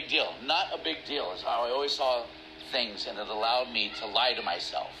 Not a big deal. Not a big deal is how I always saw things, and it allowed me to lie to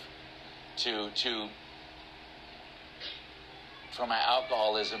myself, for my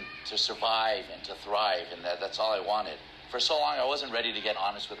alcoholism to survive and to thrive, and that's all I wanted. For so long, I wasn't ready to get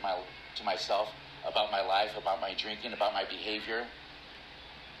honest with myself about my life, about my drinking, about my behavior.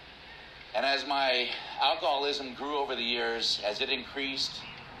 And as my alcoholism grew over the years, as it increased,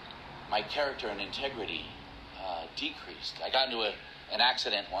 my character and integrity decreased. I got into an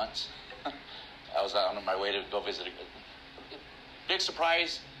accident once. I was on my way to go visit big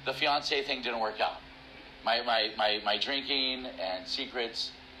surprise, the fiance thing didn't work out. My drinking and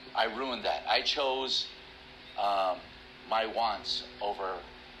secrets, I ruined that. I chose my wants over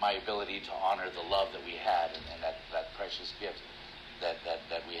my ability to honor the love that we had and that precious gift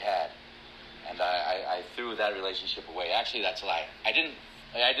that we had. And I threw that relationship away. Actually, that's a lie. I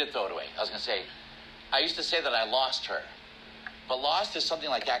did throw it away. I was going to say, I used to say that I lost her. But lost is something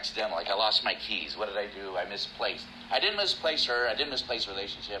like accidental, like I lost my keys. What did I do? I misplaced. I didn't misplace her. I didn't misplace the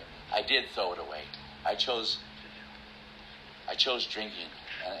relationship. I did throw it away. I chose drinking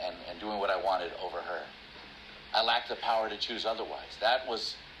and doing what I wanted over her. I lacked the power to choose otherwise. That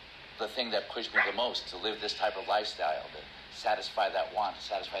was the thing that pushed me the most, to live this type of lifestyle, to satisfy that want, to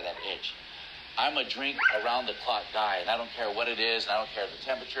satisfy that itch. I'm a drink around-the-clock guy, and I don't care what it is, and I don't care the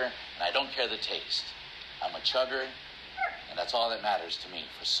temperature, and I don't care the taste. I'm a chugger, and that's all that matters to me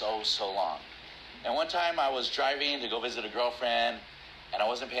for so long. And one time I was driving to go visit a girlfriend, and I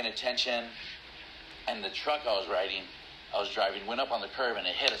wasn't paying attention, and the truck I was driving, went up on the curb, and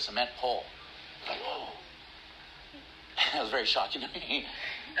it hit a cement pole. Like, whoa. It was very shocking to me.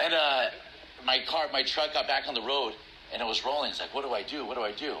 And my truck got back on the road, and it was rolling. It's like, what do I do? What do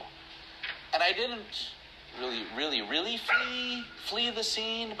I do? And I didn't really flee the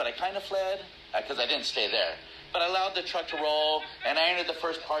scene, but I kind of fled, because I didn't stay there. But I allowed the truck to roll, and I entered the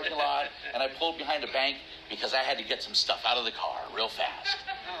first parking lot, and I pulled behind a bank, because I had to get some stuff out of the car real fast.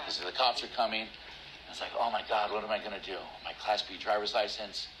 Because the cops are coming. I was like, oh my God, what am I going to do? My Class B driver's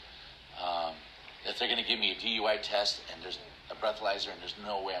license. If they're going to give me a DUI test and there's a breathalyzer and there's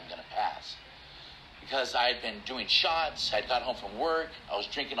no way I'm going to pass. Because I had been doing shots. I'd got home from work. I was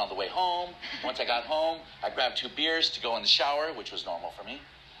drinking on the way home. Once I got home, I grabbed 2 beers to go in the shower, which was normal for me.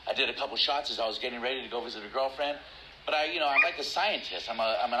 I did a couple shots as I was getting ready to go visit a girlfriend. But I'm like a scientist. I'm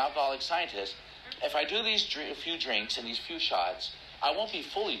an alcoholic scientist. If I do these few drinks and these few shots, I won't be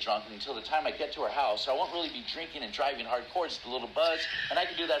fully drunk until the time I get to her house. So I won't really be drinking and driving hardcore, just a little buzz. And I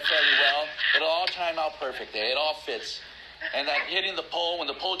can do that fairly well. It'll all time out perfectly. It all fits. And that hitting the pole, when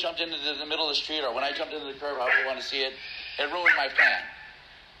the pole jumped into the middle of the street, or when I jumped into the curb, however you want to see it, it ruined my plan.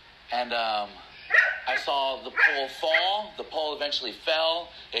 And I saw the pole fall. The pole eventually fell.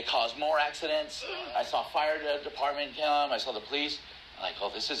 It caused more accidents. I saw fire department come. I saw the police. I'm like,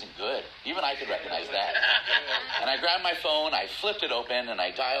 oh, this isn't good. Even I could recognize that. And I grabbed my phone. I flipped it open, and I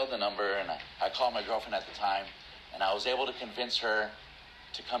dialed the number, and I called my girlfriend at the time. And I was able to convince her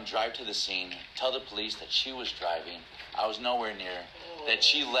to come drive to the scene, tell the police that she was driving. I was nowhere near, that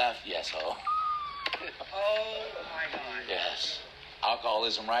she left. Yes, oh. Oh, my God. Yes.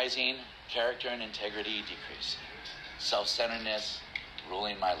 Alcoholism rising, character and integrity decreasing. Self-centeredness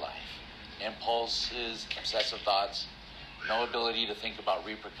ruling my life. Impulses, obsessive thoughts, no ability to think about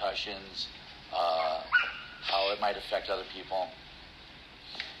repercussions, how it might affect other people.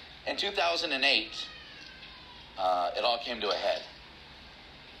 In 2008, it all came to a head.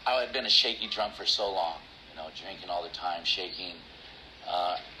 I had been a shaky drunk for so long, drinking all the time, shaking.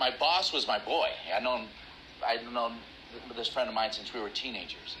 My boss was my boy. I'd known this friend of mine since we were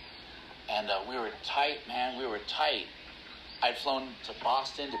teenagers. And we were tight, man. We were tight. I'd flown to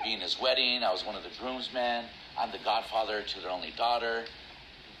Boston to be in his wedding. I was one of the groomsmen. I'm the godfather to their only daughter.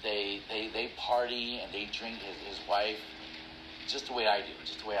 They party and they drink his wife just the way I do,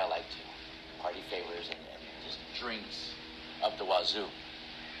 just the way I like to. Party favors and just drinks up the wazoo.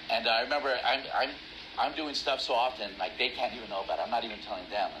 And I remember I'm doing stuff so often, like they can't even know about it. I'm not even telling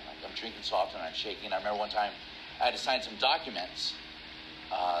them. I'm drinking so often, I'm shaking. I remember one time I had to sign some documents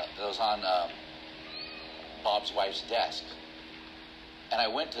that was on Bob's wife's desk. And I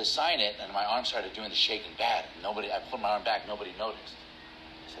went to sign it, and my arm started doing the shaking bad. I pulled my arm back, nobody noticed.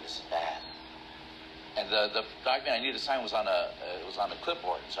 I said, this is bad. And the document I needed to sign was on a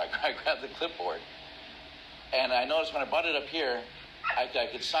clipboard. So I grabbed the clipboard. And I noticed when I brought it up here, I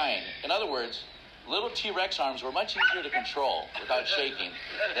could sign. In other words, little T-Rex arms were much easier to control without shaking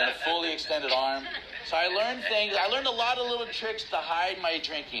than a fully extended arm. So I learned things. I learned a lot of little tricks to hide my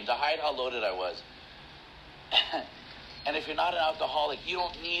drinking, to hide how loaded I was. And if you're not an alcoholic, you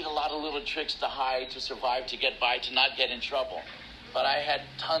don't need a lot of little tricks to hide, to survive, to get by, to not get in trouble. But I had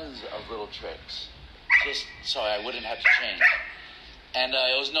tons of little tricks, just so I wouldn't have to change. And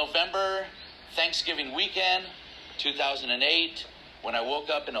it was November, Thanksgiving weekend, 2008, when I woke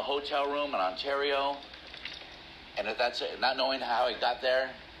up in a hotel room in Ontario. And if that's it, not knowing how I got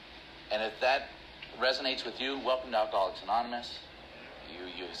there, and if that resonates with you, welcome to Alcoholics Anonymous.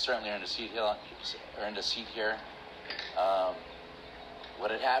 You certainly earned a seat here.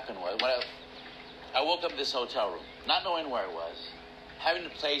 What had happened was, I woke up in this hotel room, not knowing where I was, having to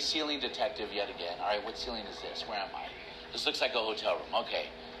play ceiling detective yet again. All right, what ceiling is this? Where am I? This looks like a hotel room. Okay,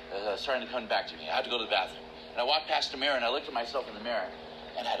 starting to come back to me. I have to go to the bathroom. And I walked past the mirror, and I looked at myself in the mirror,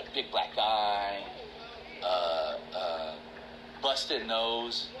 and I had a big black eye, busted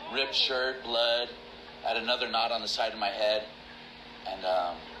nose, ripped shirt, blood. I had another knot on the side of my head, and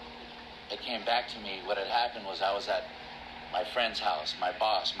it came back to me. What had happened was I was at my friend's house, my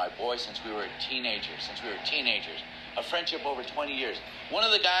boss, my boy since we were teenagers, a friendship over 20 years. One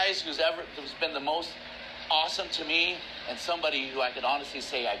of the guys who's been the most awesome to me, and somebody who I could honestly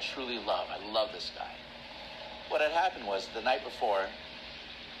say I truly love. I love this guy. What had happened was the night before,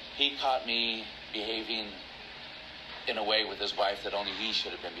 he caught me behaving in a way with his wife that only he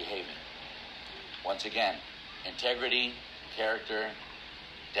should have been behaving. Once again, integrity, character,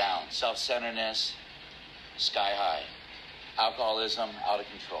 down. Self-centeredness, sky high. Alcoholism, out of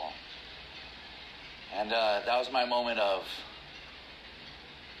control. And that was my moment of,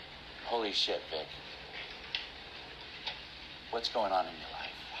 holy shit, Vic. What's going on in your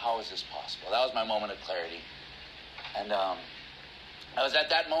life? How is this possible? That was my moment of clarity. And I was at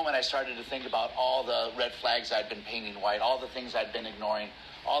that moment I started to think about all the red flags I'd been painting white, all the things I'd been ignoring,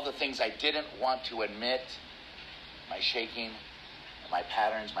 all the things I didn't want to admit, my shaking, my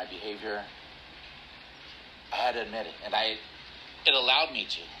patterns, my behavior. I had to admit it, and it allowed me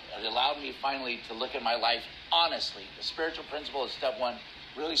to. It allowed me finally to look at my life honestly. The spiritual principle of step one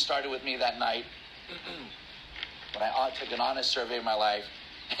really started with me that night. when I took an honest survey of my life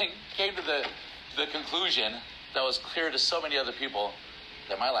and came to the conclusion that was clear to so many other people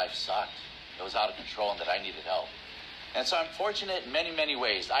that my life sucked. It was out of control and that I needed help. And so I'm fortunate in many, many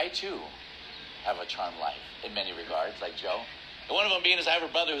ways. I, too, have a charmed life in many regards, like Joe. And one of them being is I have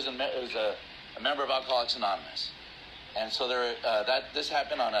a brother who's a member of Alcoholics Anonymous. And so this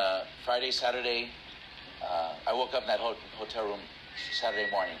happened on a Friday, Saturday. I woke up in that hotel room Saturday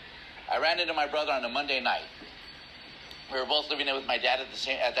morning. I ran into my brother on a Monday night. We were both living with my dad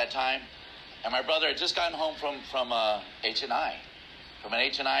at that time. And my brother had just gotten home from H&I, from an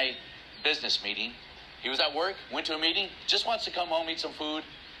H&I business meeting. He was at work, went to a meeting, just wants to come home, eat some food,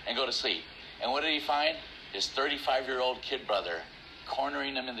 and go to sleep. And what did he find? His 35-year-old kid brother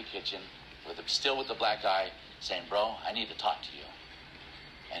cornering him in the kitchen, still with the black eye, saying, "Bro, I need to talk to you."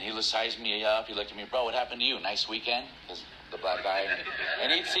 And he sized me up. He looked at me, "Bro, what happened to you? Nice weekend?" Because the black guy.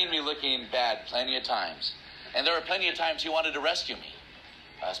 And he'd seen me looking bad plenty of times. And there were plenty of times he wanted to rescue me,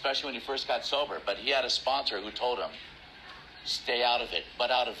 especially when he first got sober. But he had a sponsor who told him, "Stay out of it,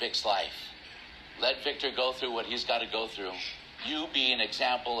 but out of Vic's life. Let Victor go through what he's got to go through. You be an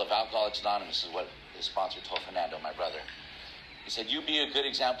example of Alcoholics Anonymous," is what his sponsor told Fernando, my brother. He said, "You be a good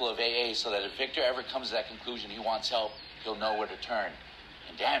example of AA so that if Victor ever comes to that conclusion he wants help, he'll know where to turn."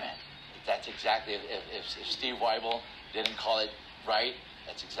 And damn it, that's exactly, if Steve Weibel didn't call it right,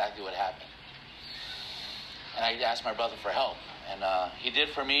 that's exactly what happened. And I asked my brother for help. And he did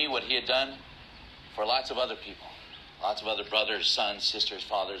for me what he had done for lots of other people. Lots of other brothers, sons, sisters,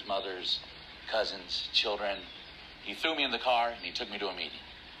 fathers, mothers, cousins, children. He threw me in the car and he took me to a meeting.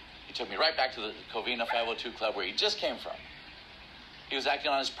 He took me right back to the Covina 502 Club where he just came from. He was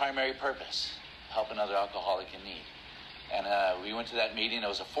acting on his primary purpose, help another alcoholic in need. And we went to that meeting. It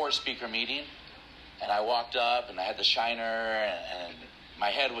was a 4-speaker meeting. And I walked up and I had the shiner and my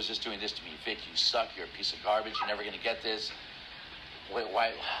head was just doing this to me. "Vic, you suck. You're a piece of garbage. You're never going to get this.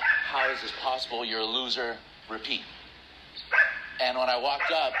 Why? How is this possible? You're a loser. Repeat." And when I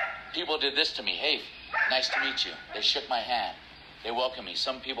walked up, people did this to me. "Hey, nice to meet you." They shook my hand. They welcomed me.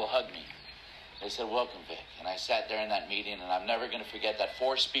 Some people hugged me. They said, "Welcome, Vic." And I sat there in that meeting, and I'm never going to forget that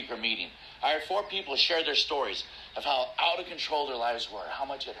 4-speaker meeting. I heard 4 people share their stories of how out of control their lives were, how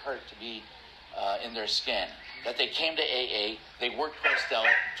much it hurt to be in their skin, that they came to AA, they worked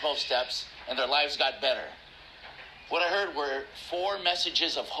 12 steps, and their lives got better. What I heard were 4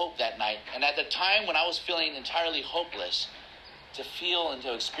 messages of hope that night. And at the time when I was feeling entirely hopeless, to feel and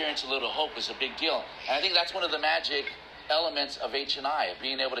to experience a little hope was a big deal. And I think that's one of the magic elements of H&I, of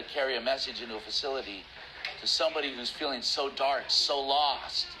being able to carry a message into a facility to somebody who's feeling so dark, so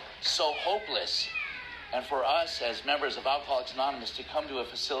lost, so hopeless. And for us as members of Alcoholics Anonymous to come to a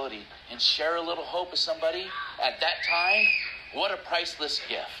facility and share a little hope with somebody at that time, what a priceless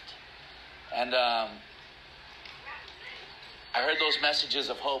gift. And I heard those messages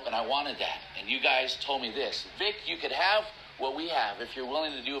of hope and I wanted that. And you guys told me this: "Vic, you could have what we have if you're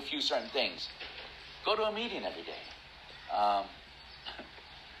willing to do a few certain things. Go to a meeting every day."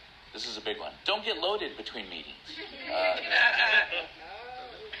 This is a big one. Don't get loaded between meetings.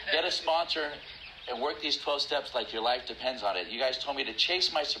 Get a sponsor and work these 12 steps like your life depends on it. You guys told me to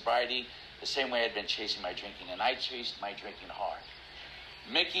chase my sobriety the same way I'd been chasing my drinking, and I chased my drinking hard.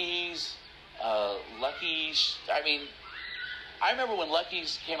 Mickey's, Lucky's, I remember when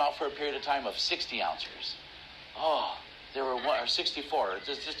Lucky's came out for a period of time of 60 ounces. Oh, there were 64.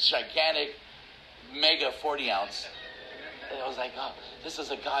 This gigantic, mega 40 ounce. I was like, oh, this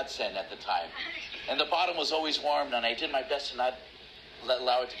is a godsend at the time. And the bottom was always warm, and I did my best to not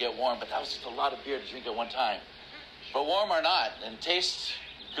allow it to get warm, but that was just a lot of beer to drink at one time. But warm or not, and taste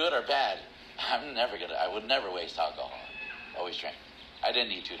good or bad, I would never waste alcohol. Always drink. I didn't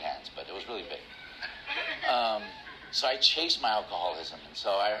need 2 hands, but it was really big. So I chased my alcoholism, and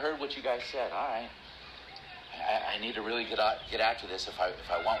so I heard what you guys said. All right, I need to really get after this if I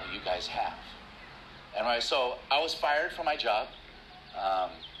want what you guys have. And so I was fired from my job.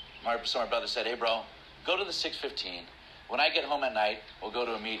 My brother said, "Hey, bro, go to the 615. When I get home at night, we'll go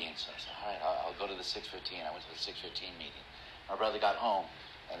to a meeting." So I said, "All right, I'll go to the 615. I went to the 615 meeting. My brother got home,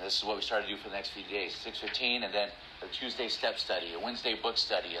 and this is what we started to do for the next few days. 615, and then a Tuesday step study, a Wednesday book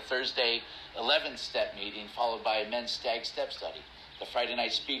study, a Thursday 11th step meeting, followed by a men's stag step study, the Friday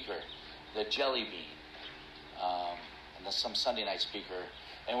night speaker, the jelly bean, and then some Sunday night speaker.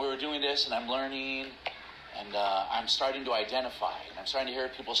 And we were doing this, and I'm learning, and I'm starting to identify, and I'm starting to hear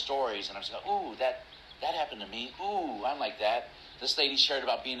people's stories, and I'm saying, "Ooh, that happened to me. Ooh, I'm like that." This lady shared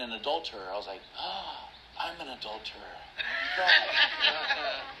about being an adulterer. I was like, "Oh, I'm an adulterer."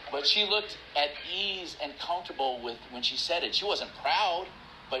 But she looked at ease and comfortable with when she said it. She wasn't proud,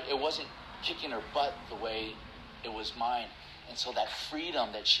 but it wasn't kicking her butt the way It was mine. And so that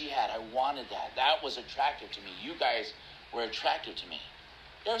freedom that she had, I wanted that. That was attractive to me. You guys were attractive to me.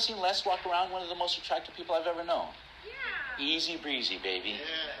 You ever seen Les walk around? One of the most attractive people I've ever known. Yeah. Easy breezy, baby.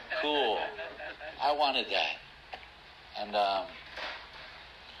 Yeah. Cool. I wanted that. And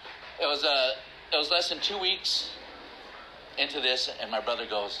it was less than 2 weeks into this, and my brother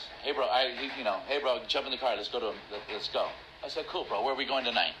goes, hey bro, hey bro, jump in the car, let's go. I said, cool bro, where are we going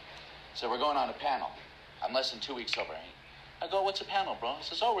tonight? So we're going on a panel. I'm less than 2 weeks sober. I go, what's a panel, bro? He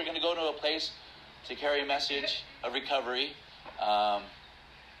says, we're going to go to a place to carry a message of recovery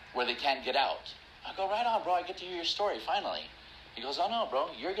where they can't get out. I go, right on, bro, I get to hear your story, finally. He goes, oh no, bro,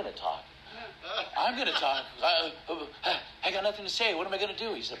 you're going to talk. I'm going to talk. I got nothing to say. What am I going to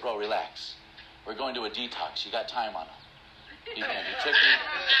do? He said, bro, relax. We're going to a detox. You got time on him. He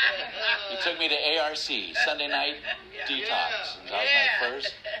took me to ARC, Sunday night detox. And that was my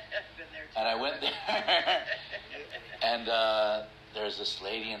first. And I went there. And there's this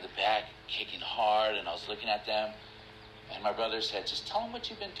lady in the back kicking hard. And I was looking at them. And my brother said, just tell them what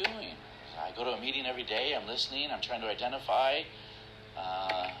you've been doing. I go to a meeting every day. I'm listening. I'm trying to identify.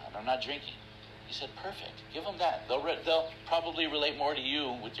 And I'm not drinking. He said, perfect. Give them that. They'll probably relate more to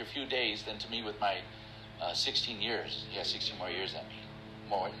you with your few days than to me with my 16 years. He has 16 more years than me.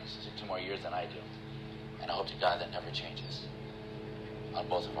 16 more years than I do. And I hope to God that never changes on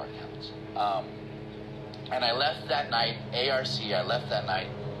both of our accounts. And I left that night, ARC, I left that night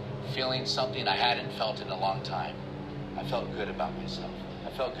feeling something I hadn't felt in a long time. I felt good about myself.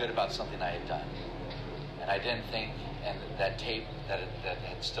 I felt good about something I had done. And I didn't think, and that tape that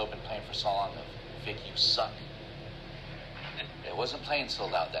had still been playing for so long of Vic, you suck. It wasn't playing so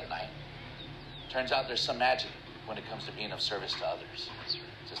loud that night. Turns out there's some magic when it comes to being of service to others.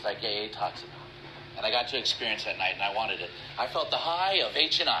 Just like AA talks about. And I got to experience that night, and I wanted it. I felt the high of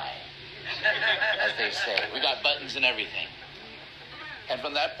H&I, as they say. We got buttons and everything. And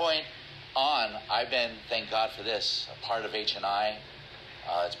from that point on, I've been, thank God for this, a part of H&I.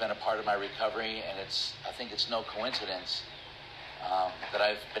 It's been a part of my recovery, and I think it's no coincidence that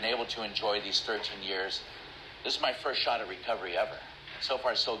I've been able to enjoy these 13 years. This is my first shot at recovery ever. So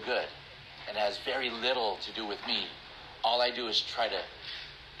far, so good. And it has very little to do with me. All I do is try to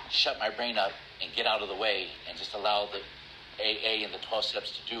shut my brain up and get out of the way and just allow the AA and the 12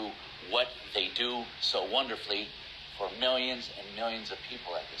 steps to do what they do so wonderfully for millions and millions of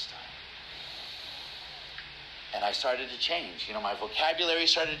people at this time. And I started to change. My vocabulary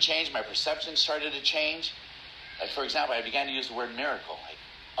started to change. My perception started to change. Like, for example, I began to use the word miracle. Like,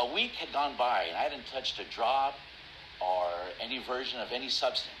 a week had gone by, and I hadn't touched a drop or any version of any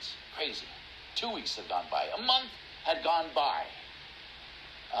substance. Crazy. 2 weeks had gone by. A month had gone by.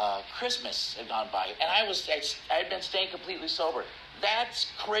 Christmas had gone by. And I had been staying completely sober. That's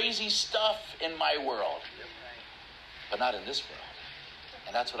crazy stuff in my world. But not in this world.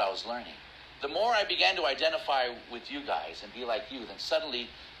 And that's what I was learning. The more I began to identify with you guys and be like you, then suddenly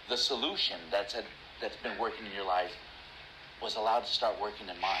the solution that's been working in your life was allowed to start working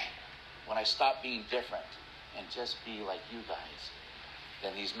in mine. When I stopped being different and just be like you guys,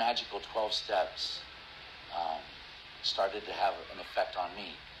 then these magical 12 steps started to have an effect on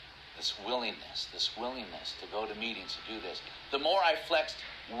me. This willingness to go to meetings, to do this. The more I flexed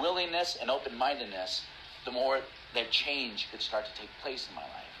willingness and open-mindedness, the more that change could start to take place in my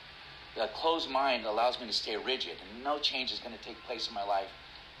life. The closed mind allows me to stay rigid, and no change is going to take place in my life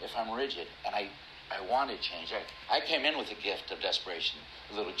if I'm rigid. And I wanted change. I came in with a gift of desperation,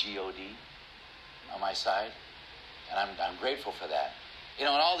 a little G-O-D on my side, and I'm grateful for that. And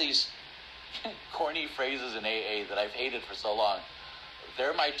all these corny phrases in AA that I've hated for so long,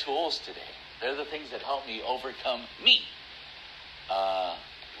 they're my tools today. They're the things that help me overcome me.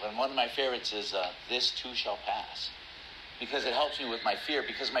 When one of my favorites is, this too shall pass. Because it helps me with my fear.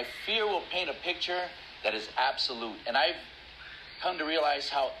 Because my fear will paint a picture that is absolute. And I've come to realize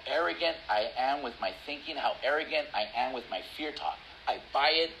how arrogant I am with my thinking, how arrogant I am with my fear talk. I buy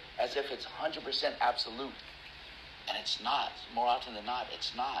it as if it's 100% absolute. And it's not. More often than not,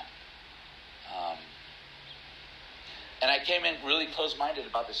 it's not. And I came in really close-minded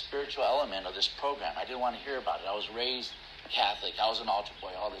about the spiritual element of this program. I didn't want to hear about it. I was raised Catholic. I was an altar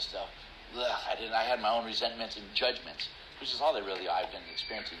boy, all this stuff. I had my own resentments and judgments, which is all that really I've been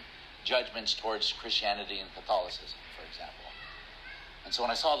experiencing. Judgments towards Christianity and Catholicism, for example. And so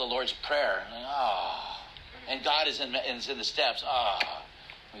when I saw the Lord's Prayer, and God is in the steps,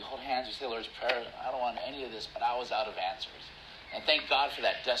 we hold hands, we say the Lord's Prayer. I don't want any of this, but I was out of answers. And thank God for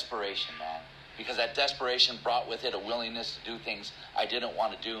that desperation, man. Because that desperation brought with it a willingness to do things I didn't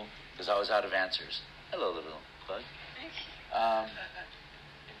want to do because I was out of answers. Hello, little bug.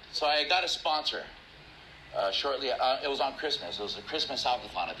 So I got a sponsor. it was on Christmas. It was a Christmas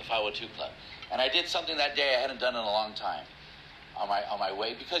alcothon at the 502 Club. And I did something that day I hadn't done in a long time on my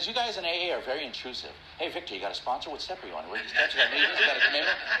way, because you guys in AA are very intrusive. Hey, Victor, you got a sponsor? What step are you on? What steps? You got meetings? You got a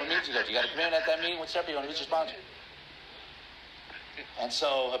commitment? What meetings you got? You got a commitment at that meeting? What step are you on? Who's your sponsor? And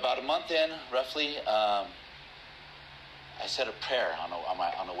so about a month in, roughly, I said a prayer on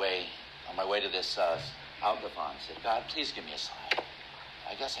my way to this alcothon. I said, God, please give me a sign.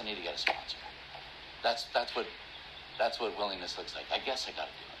 I guess I need to get a sponsor. That's what willingness looks like. I guess I got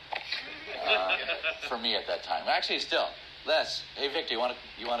to do it. For me at that time. Actually, still, Les, hey, Victor, you want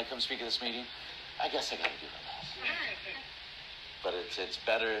to come speak at this meeting? I guess I got to do it, Les. But it's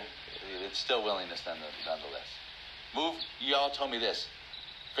better. It's still willingness nonetheless. You all told me this.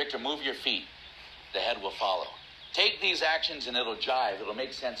 Victor, move your feet. The head will follow. Take these actions and it'll jive. It'll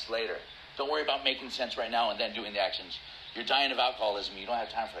make sense later. Don't worry about making sense right now and then doing the actions. You're dying of alcoholism. You don't have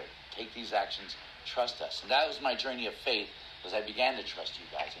time for it. Take these actions. Trust us. And that was my journey of faith, as I began to trust you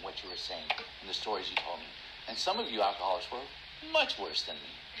guys and what you were saying and the stories you told me. And some of you alcoholics were much worse than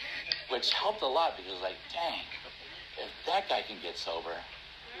me, which helped a lot, because like, dang, if that guy can get sober,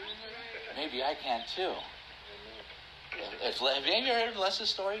 maybe I can too. Have you ever heard of Les's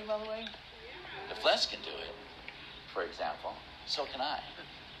story, by the way? If Les can do it, for example, so can I.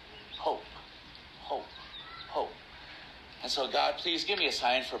 Hope, hope, hope. And so, God, please give me a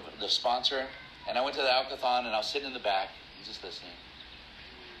sign for the sponsor. And I went to the alcothon, and I was sitting in the back, just listening.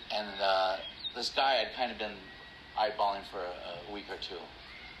 And this guy I'd kind of been eyeballing for a week or two.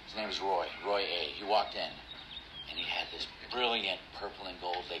 His name is Roy A. He walked in, and he had this brilliant purple and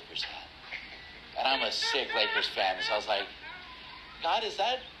gold Lakers hat. And I'm a sick Lakers fan, so I was like, God, is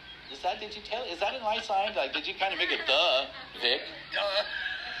that, did you tell, is that a nice sign? Like, did you kind of make it, Vic? Duh.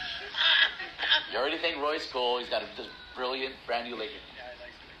 You already think Roy's cool. He's got this brilliant, brand new Lakers.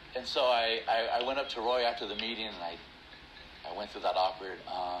 And so I went up to Roy after the meeting, and I went through that awkward,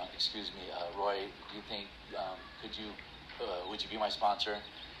 excuse me, Roy, do you think, would you be my sponsor?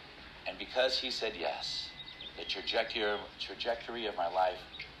 And because he said yes, the trajectory of my life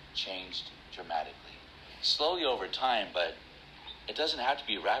changed dramatically. Slowly over time, but it doesn't have to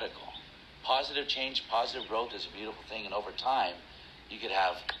be radical. Positive change, positive growth is a beautiful thing, and over time, you could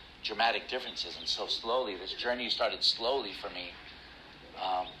have dramatic differences. And so slowly, this journey started slowly for me,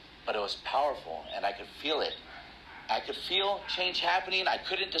 but it was powerful, and I could feel it. I could feel change happening. I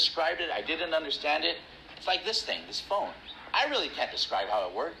couldn't describe it. I didn't understand it. It's like this thing, this phone. I really can't describe how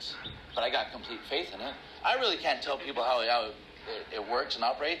it works, but I got complete faith in it. I really can't tell people how it works and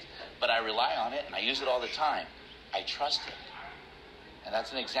operates, but I rely on it, and I use it all the time. I trust it. And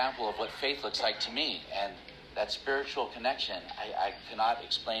that's an example of what faith looks like to me. And that spiritual connection, I cannot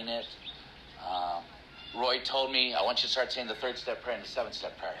explain it. Roy told me, I want you to start saying the 3rd step prayer and the 7th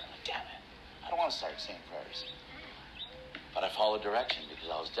step prayer. I'm like, damn it, I don't want to start saying prayers. But I followed direction because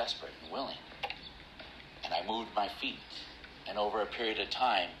I was desperate and willing. And I moved my feet. And over a period of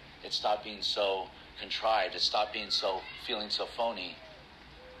time, it stopped being so contrived. It stopped being feeling so phony.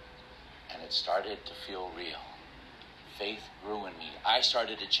 And it started to feel real. Faith grew in me. I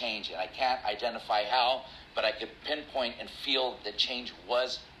started to change, and I can't identify how, but I could pinpoint and feel that change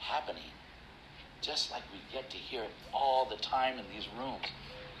was happening. Just like we get to hear it all the time in these rooms.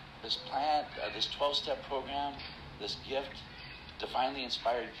 This plan, this 12-step program, this gift, divinely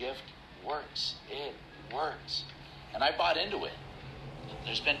inspired gift, works. It works. And I bought into it.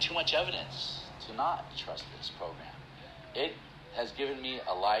 There's been too much evidence to not trust this program. It has given me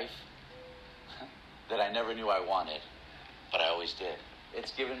a life that I never knew I wanted, but I always did.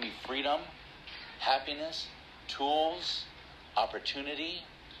 It's given me freedom, happiness, tools, opportunity,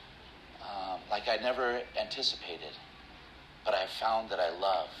 like I never anticipated, but I have found that I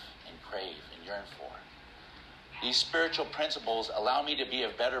love and crave and yearn for. These spiritual principles allow me to be a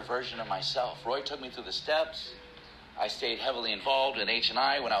better version of myself. Roy took me through the steps. I stayed heavily involved in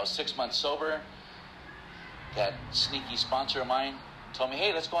H&I when I was 6 months sober. That sneaky sponsor of mine told me,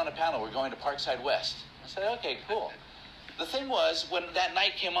 hey, let's go on a panel. We're going to Parkside West. I said, okay, cool. The thing was, when that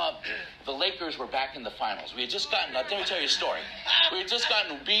night came up, the Lakers were back in the finals. We had just gotten, let me tell you a story. We had just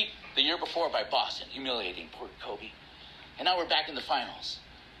gotten beat the year before by Boston, humiliating poor Kobe. And now we're back in the finals.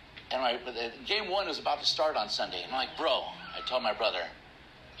 And game 1 was about to start on Sunday. And I'm like, bro, I told my brother,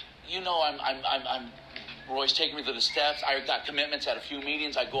 you know, Roy's taking me through the steps. I got commitments at a few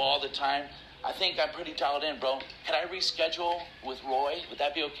meetings. I go all the time. I think I'm pretty dialed in, bro. Can I reschedule with Roy? Would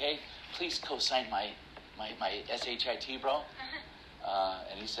that be okay? Please co-sign my SHIT, bro.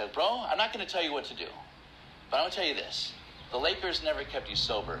 And he said, bro, I'm not going to tell you what to do, but I'm going to tell you this. The Lakers never kept you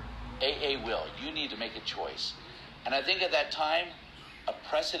sober. AA will. You need to make a choice. And I think at that time, a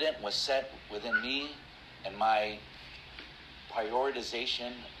precedent was set within me and my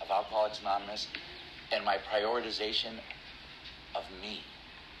prioritization of Alcoholics Anonymous and my prioritization of me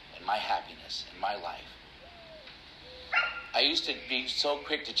and my happiness and my life. I used to be so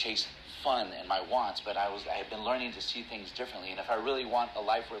quick to chase fun and my wants, but I had been learning to see things differently. And if I really want a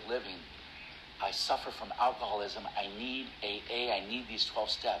life worth living, I suffer from alcoholism. I need AA. I need these 12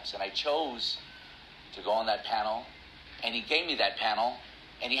 steps. And I chose to go on that panel, and he gave me that panel,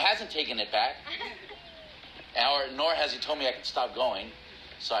 and he hasn't taken it back, nor has he told me I could stop going.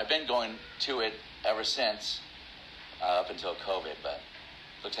 So I've been going to it ever since, up until COVID, but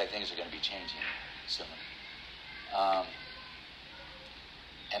looks like things are going to be changing soon.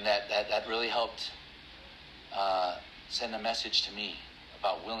 And that really helped send a message to me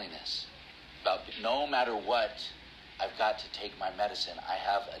about willingness, about no matter what, I've got to take my medicine. I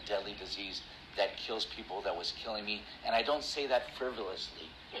have a deadly disease that kills people, that was killing me, and I don't say that frivolously.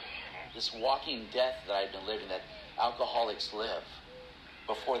 This walking death that I've been living, that alcoholics live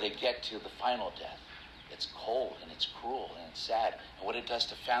before they get to the final death, it's cold and it's cruel and it's sad, and what it does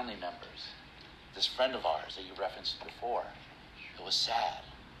to family members. This friend of ours that you referenced before, it was sad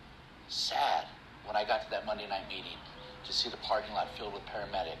when I got to that Monday night meeting to see the parking lot filled with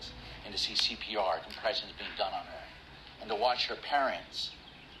paramedics and to see CPR, compressions being done on her, and to watch her parents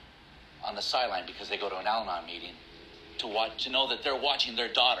on the sideline because they go to an Al-Anon meeting to know that they're watching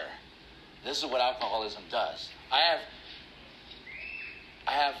their daughter. This is what alcoholism does. I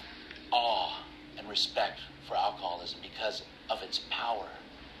have awe and respect for alcoholism because of its power,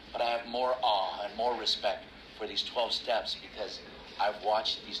 but I have more awe and more respect for these 12 steps because I've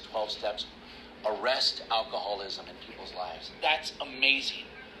watched these 12 steps arrest alcoholism in people's lives. That's amazing.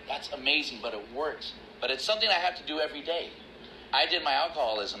 That's amazing, but it works. But it's something I have to do every day. I did my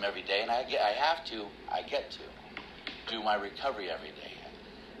alcoholism every day, and I get to do my recovery every day.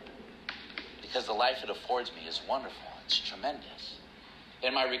 Because the life it affords me is wonderful. It's tremendous.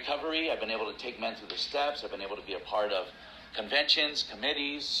 In my recovery, I've been able to take men through the steps. I've been able to be a part of conventions,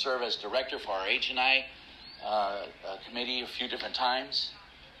 committees, serve as director for our H&I committee a few different times.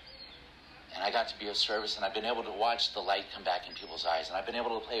 And I got to be of service, and I've been able to watch the light come back in people's eyes. And I've been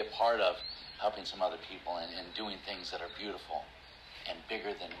able to play a part of helping some other people and doing things that are beautiful and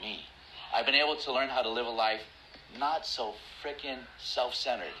bigger than me. I've been able to learn how to live a life not so frickin'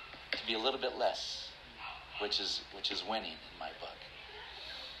 self-centered, to be a little bit less, which is winning in my book.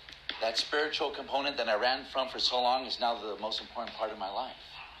 That spiritual component that I ran from for so long is now the most important part of my life.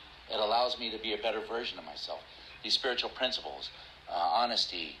 It allows me to be a better version of myself. These spiritual principles,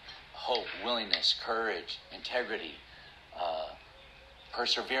 honesty, hope, willingness, courage, integrity,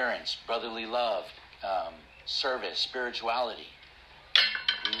 perseverance, brotherly love, service, spirituality.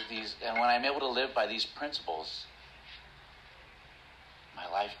 And when I'm able to live by these principles, my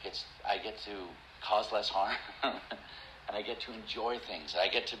life I get to cause less harm, and I get to enjoy things. I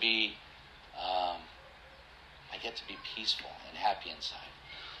get to be peaceful and happy inside.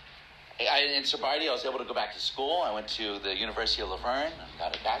 In sobriety, I was able to go back to school. I went to the University of Laverne,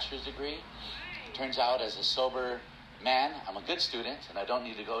 got a bachelor's degree. Turns out, as a sober man, I'm a good student, and I don't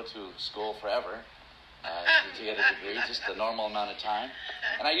need to go to school forever to get a degree, just the normal amount of time.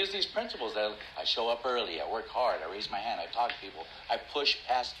 And I use these principles that I show up early, I work hard, I raise my hand, I talk to people, I push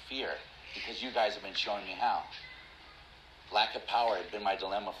past fear, because you guys have been showing me how. Lack of power had been my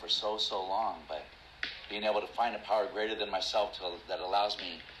dilemma for so long, but being able to find a power greater than myself that allows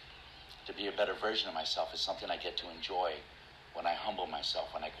me to be a better version of myself is something I get to enjoy when I humble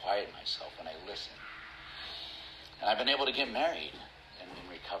myself, when I quiet myself, when I listen. And I've been able to get married in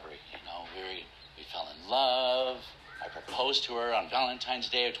recovery. We fell in love. I proposed to her on Valentine's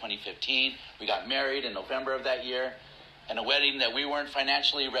Day of 2015. We got married in November of that year, and a wedding that we weren't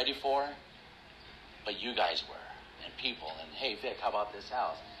financially ready for, but you guys were, and people. And hey, Vic, how about this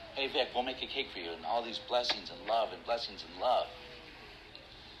house? Hey, Vic, we'll make a cake for you, and all these blessings and love and blessings and love.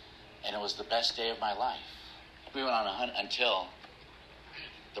 And it was the best day of my life. We went on a honeymoon until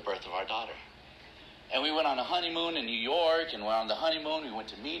the birth of our daughter. And we went on a honeymoon in New York, and we're on the honeymoon. We went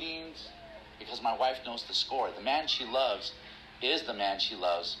to meetings because my wife knows the score. The man she loves is the man she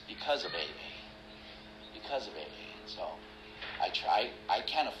loves because of AA. Because of AA. And so I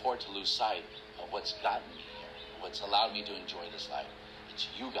can't afford to lose sight of what's gotten me here, what's allowed me to enjoy this life. It's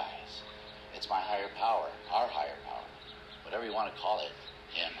you guys. It's my higher power, our higher power, whatever you want to call it.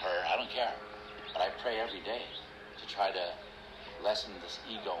 Him, her, I don't care. But I pray every day to try to lessen this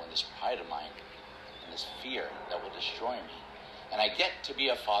ego and this pride of mine and this fear that will destroy me. And I get to be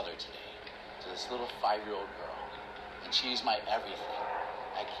a father today to this little 5-year-old girl. And she's my everything.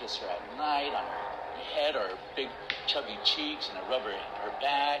 I kiss her at night on her head or her big chubby cheeks, and I rub her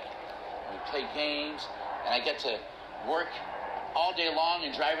back. And we play games. And I get to work all day long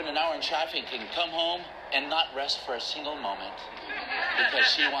and drive in an hour in traffic and come home and not rest for a single moment because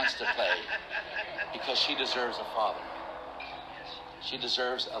she wants to play, because she deserves a father. She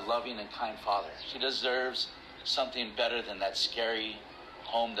deserves a loving and kind father. She deserves something better than that scary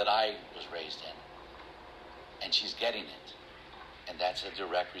home that I was raised in. And she's getting it. And that's a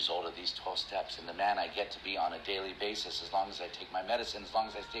direct result of these 12 steps. And the man I get to be on a daily basis, as long as I take my medicine, as long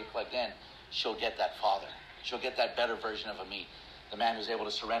as I stay plugged in, she'll get that father. She'll get that better version of me. The man who's able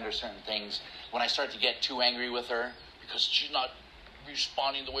to surrender certain things. When I start to get too angry with her because she's not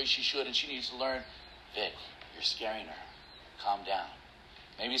responding the way she should and she needs to learn, Vic, you're scaring her. Calm down.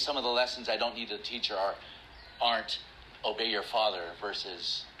 Maybe some of the lessons I don't need to teach her aren't obey your father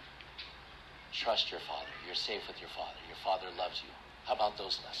versus trust your father. You're safe with your father. Your father loves you. How about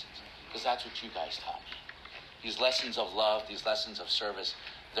those lessons? Because that's what you guys taught me. These lessons of love, these lessons of service,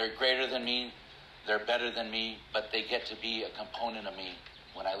 they're greater than me. They're better than me, but they get to be a component of me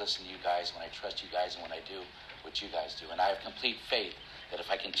when I listen to you guys, when I trust you guys, and when I do what you guys do. And I have complete faith that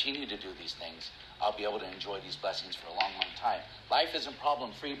if I continue to do these things, I'll be able to enjoy these blessings for a long, long time. Life isn't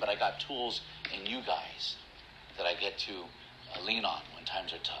problem-free, but I got tools in you guys that I get to lean on when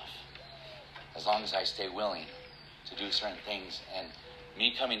times are tough. As long as I stay willing to do certain things. And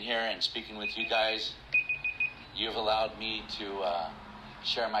me coming here and speaking with you guys, you've allowed me to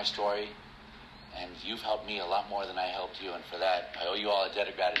share my story. And you've helped me a lot more than I helped you. And for that, I owe you all a debt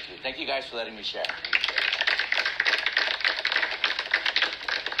of gratitude. Thank you guys for letting me share.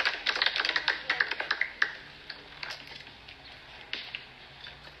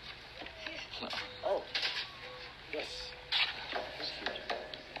 Oh, yes.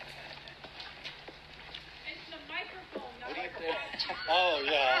 It's the microphone. What do you think? Oh,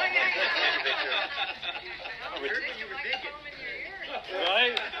 yeah. I heard when you were digging.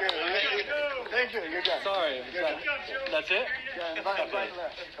 Right? Thank you. You're done. Sorry. That's it? Yeah, and right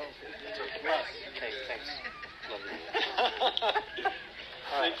left. Yes. Okay, thanks. Love you.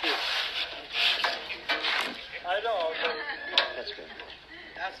 Thank you. I know. That's good.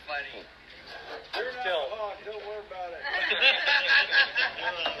 That's funny. Still. Don't worry about it.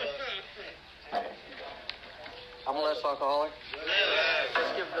 I'm a less alcoholic.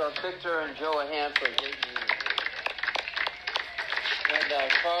 Let's give Victor and Joe a hand for a great meeting.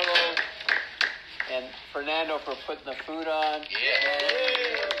 And Carlos and Fernando for putting the food on.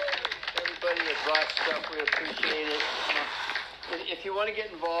 Everybody that brought stuff, we appreciate it. If you want to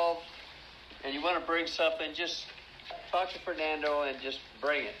get involved and you want to bring something, just talk to Fernando and just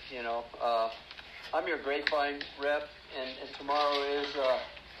bring it, you know. I'm your Grapevine rep, and tomorrow is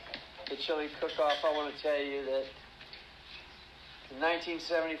the chili cook-off. I want to tell you that in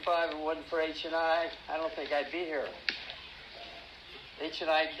 1975, if it wasn't for H&I don't think I'd be here.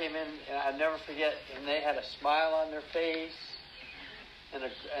 H&I came in, and I'll never forget, and they had a smile on their face and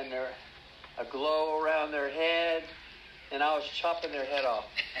a glow around their head, and I was chopping their head off.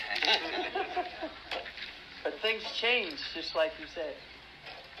 But things change, just like you said.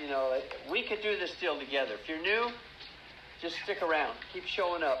 You know, we could do this deal together. If you're new, just stick around. Keep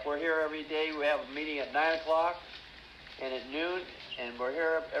showing up. We're here every day. We have a meeting at 9 o'clock and at noon, and we're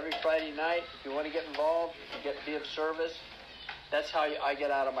here every Friday night. If you want to get involved, be of service. That's how I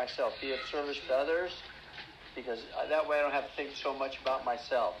get out of myself. Be of service to others, because that way I don't have to think so much about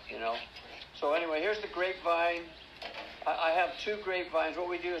myself, you know. So anyway, here's the grapevine. I have 2 grapevines. What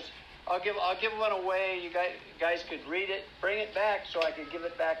we do is I'll give one away. You guys could read it, bring it back so I could give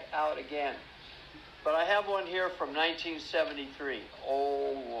it back out again. But I have one here from 1973,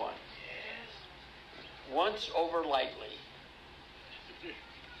 old one. Once over lightly.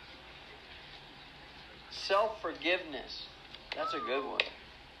 Self-forgiveness. That's a good one.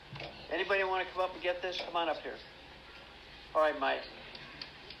 Anybody want to come up and get this? Come on up here. All right, Mike.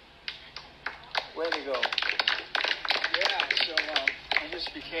 Way to go. Yeah, so I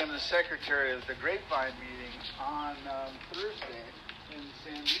just became the secretary of the Grapevine meeting on Thursday in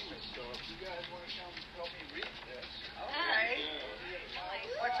San Dimas. So if you guys want to come help me read this. All right.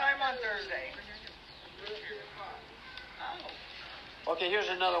 What time on Thursday? Thursday at 5. Oh. Okay, here's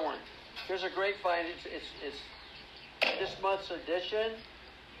another one. Here's a grapevine. It's this month's edition.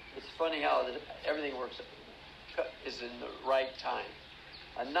 It's funny how everything works is in the right time.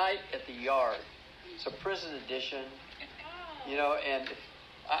 A Night at the Yard. It's a prison edition. You know, and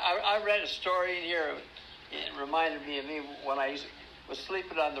I read a story in here. It reminded me of me when I was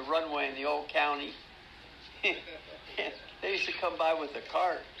sleeping on the runway in the old county. They used to come by with a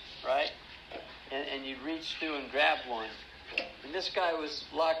cart, right? And you'd reach through and grab one. And this guy was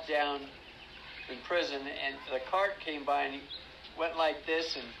locked down in prison, and the cart came by, and he went like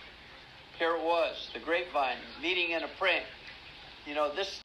this and here it was, the Grapevine, meeting in a print. You know, this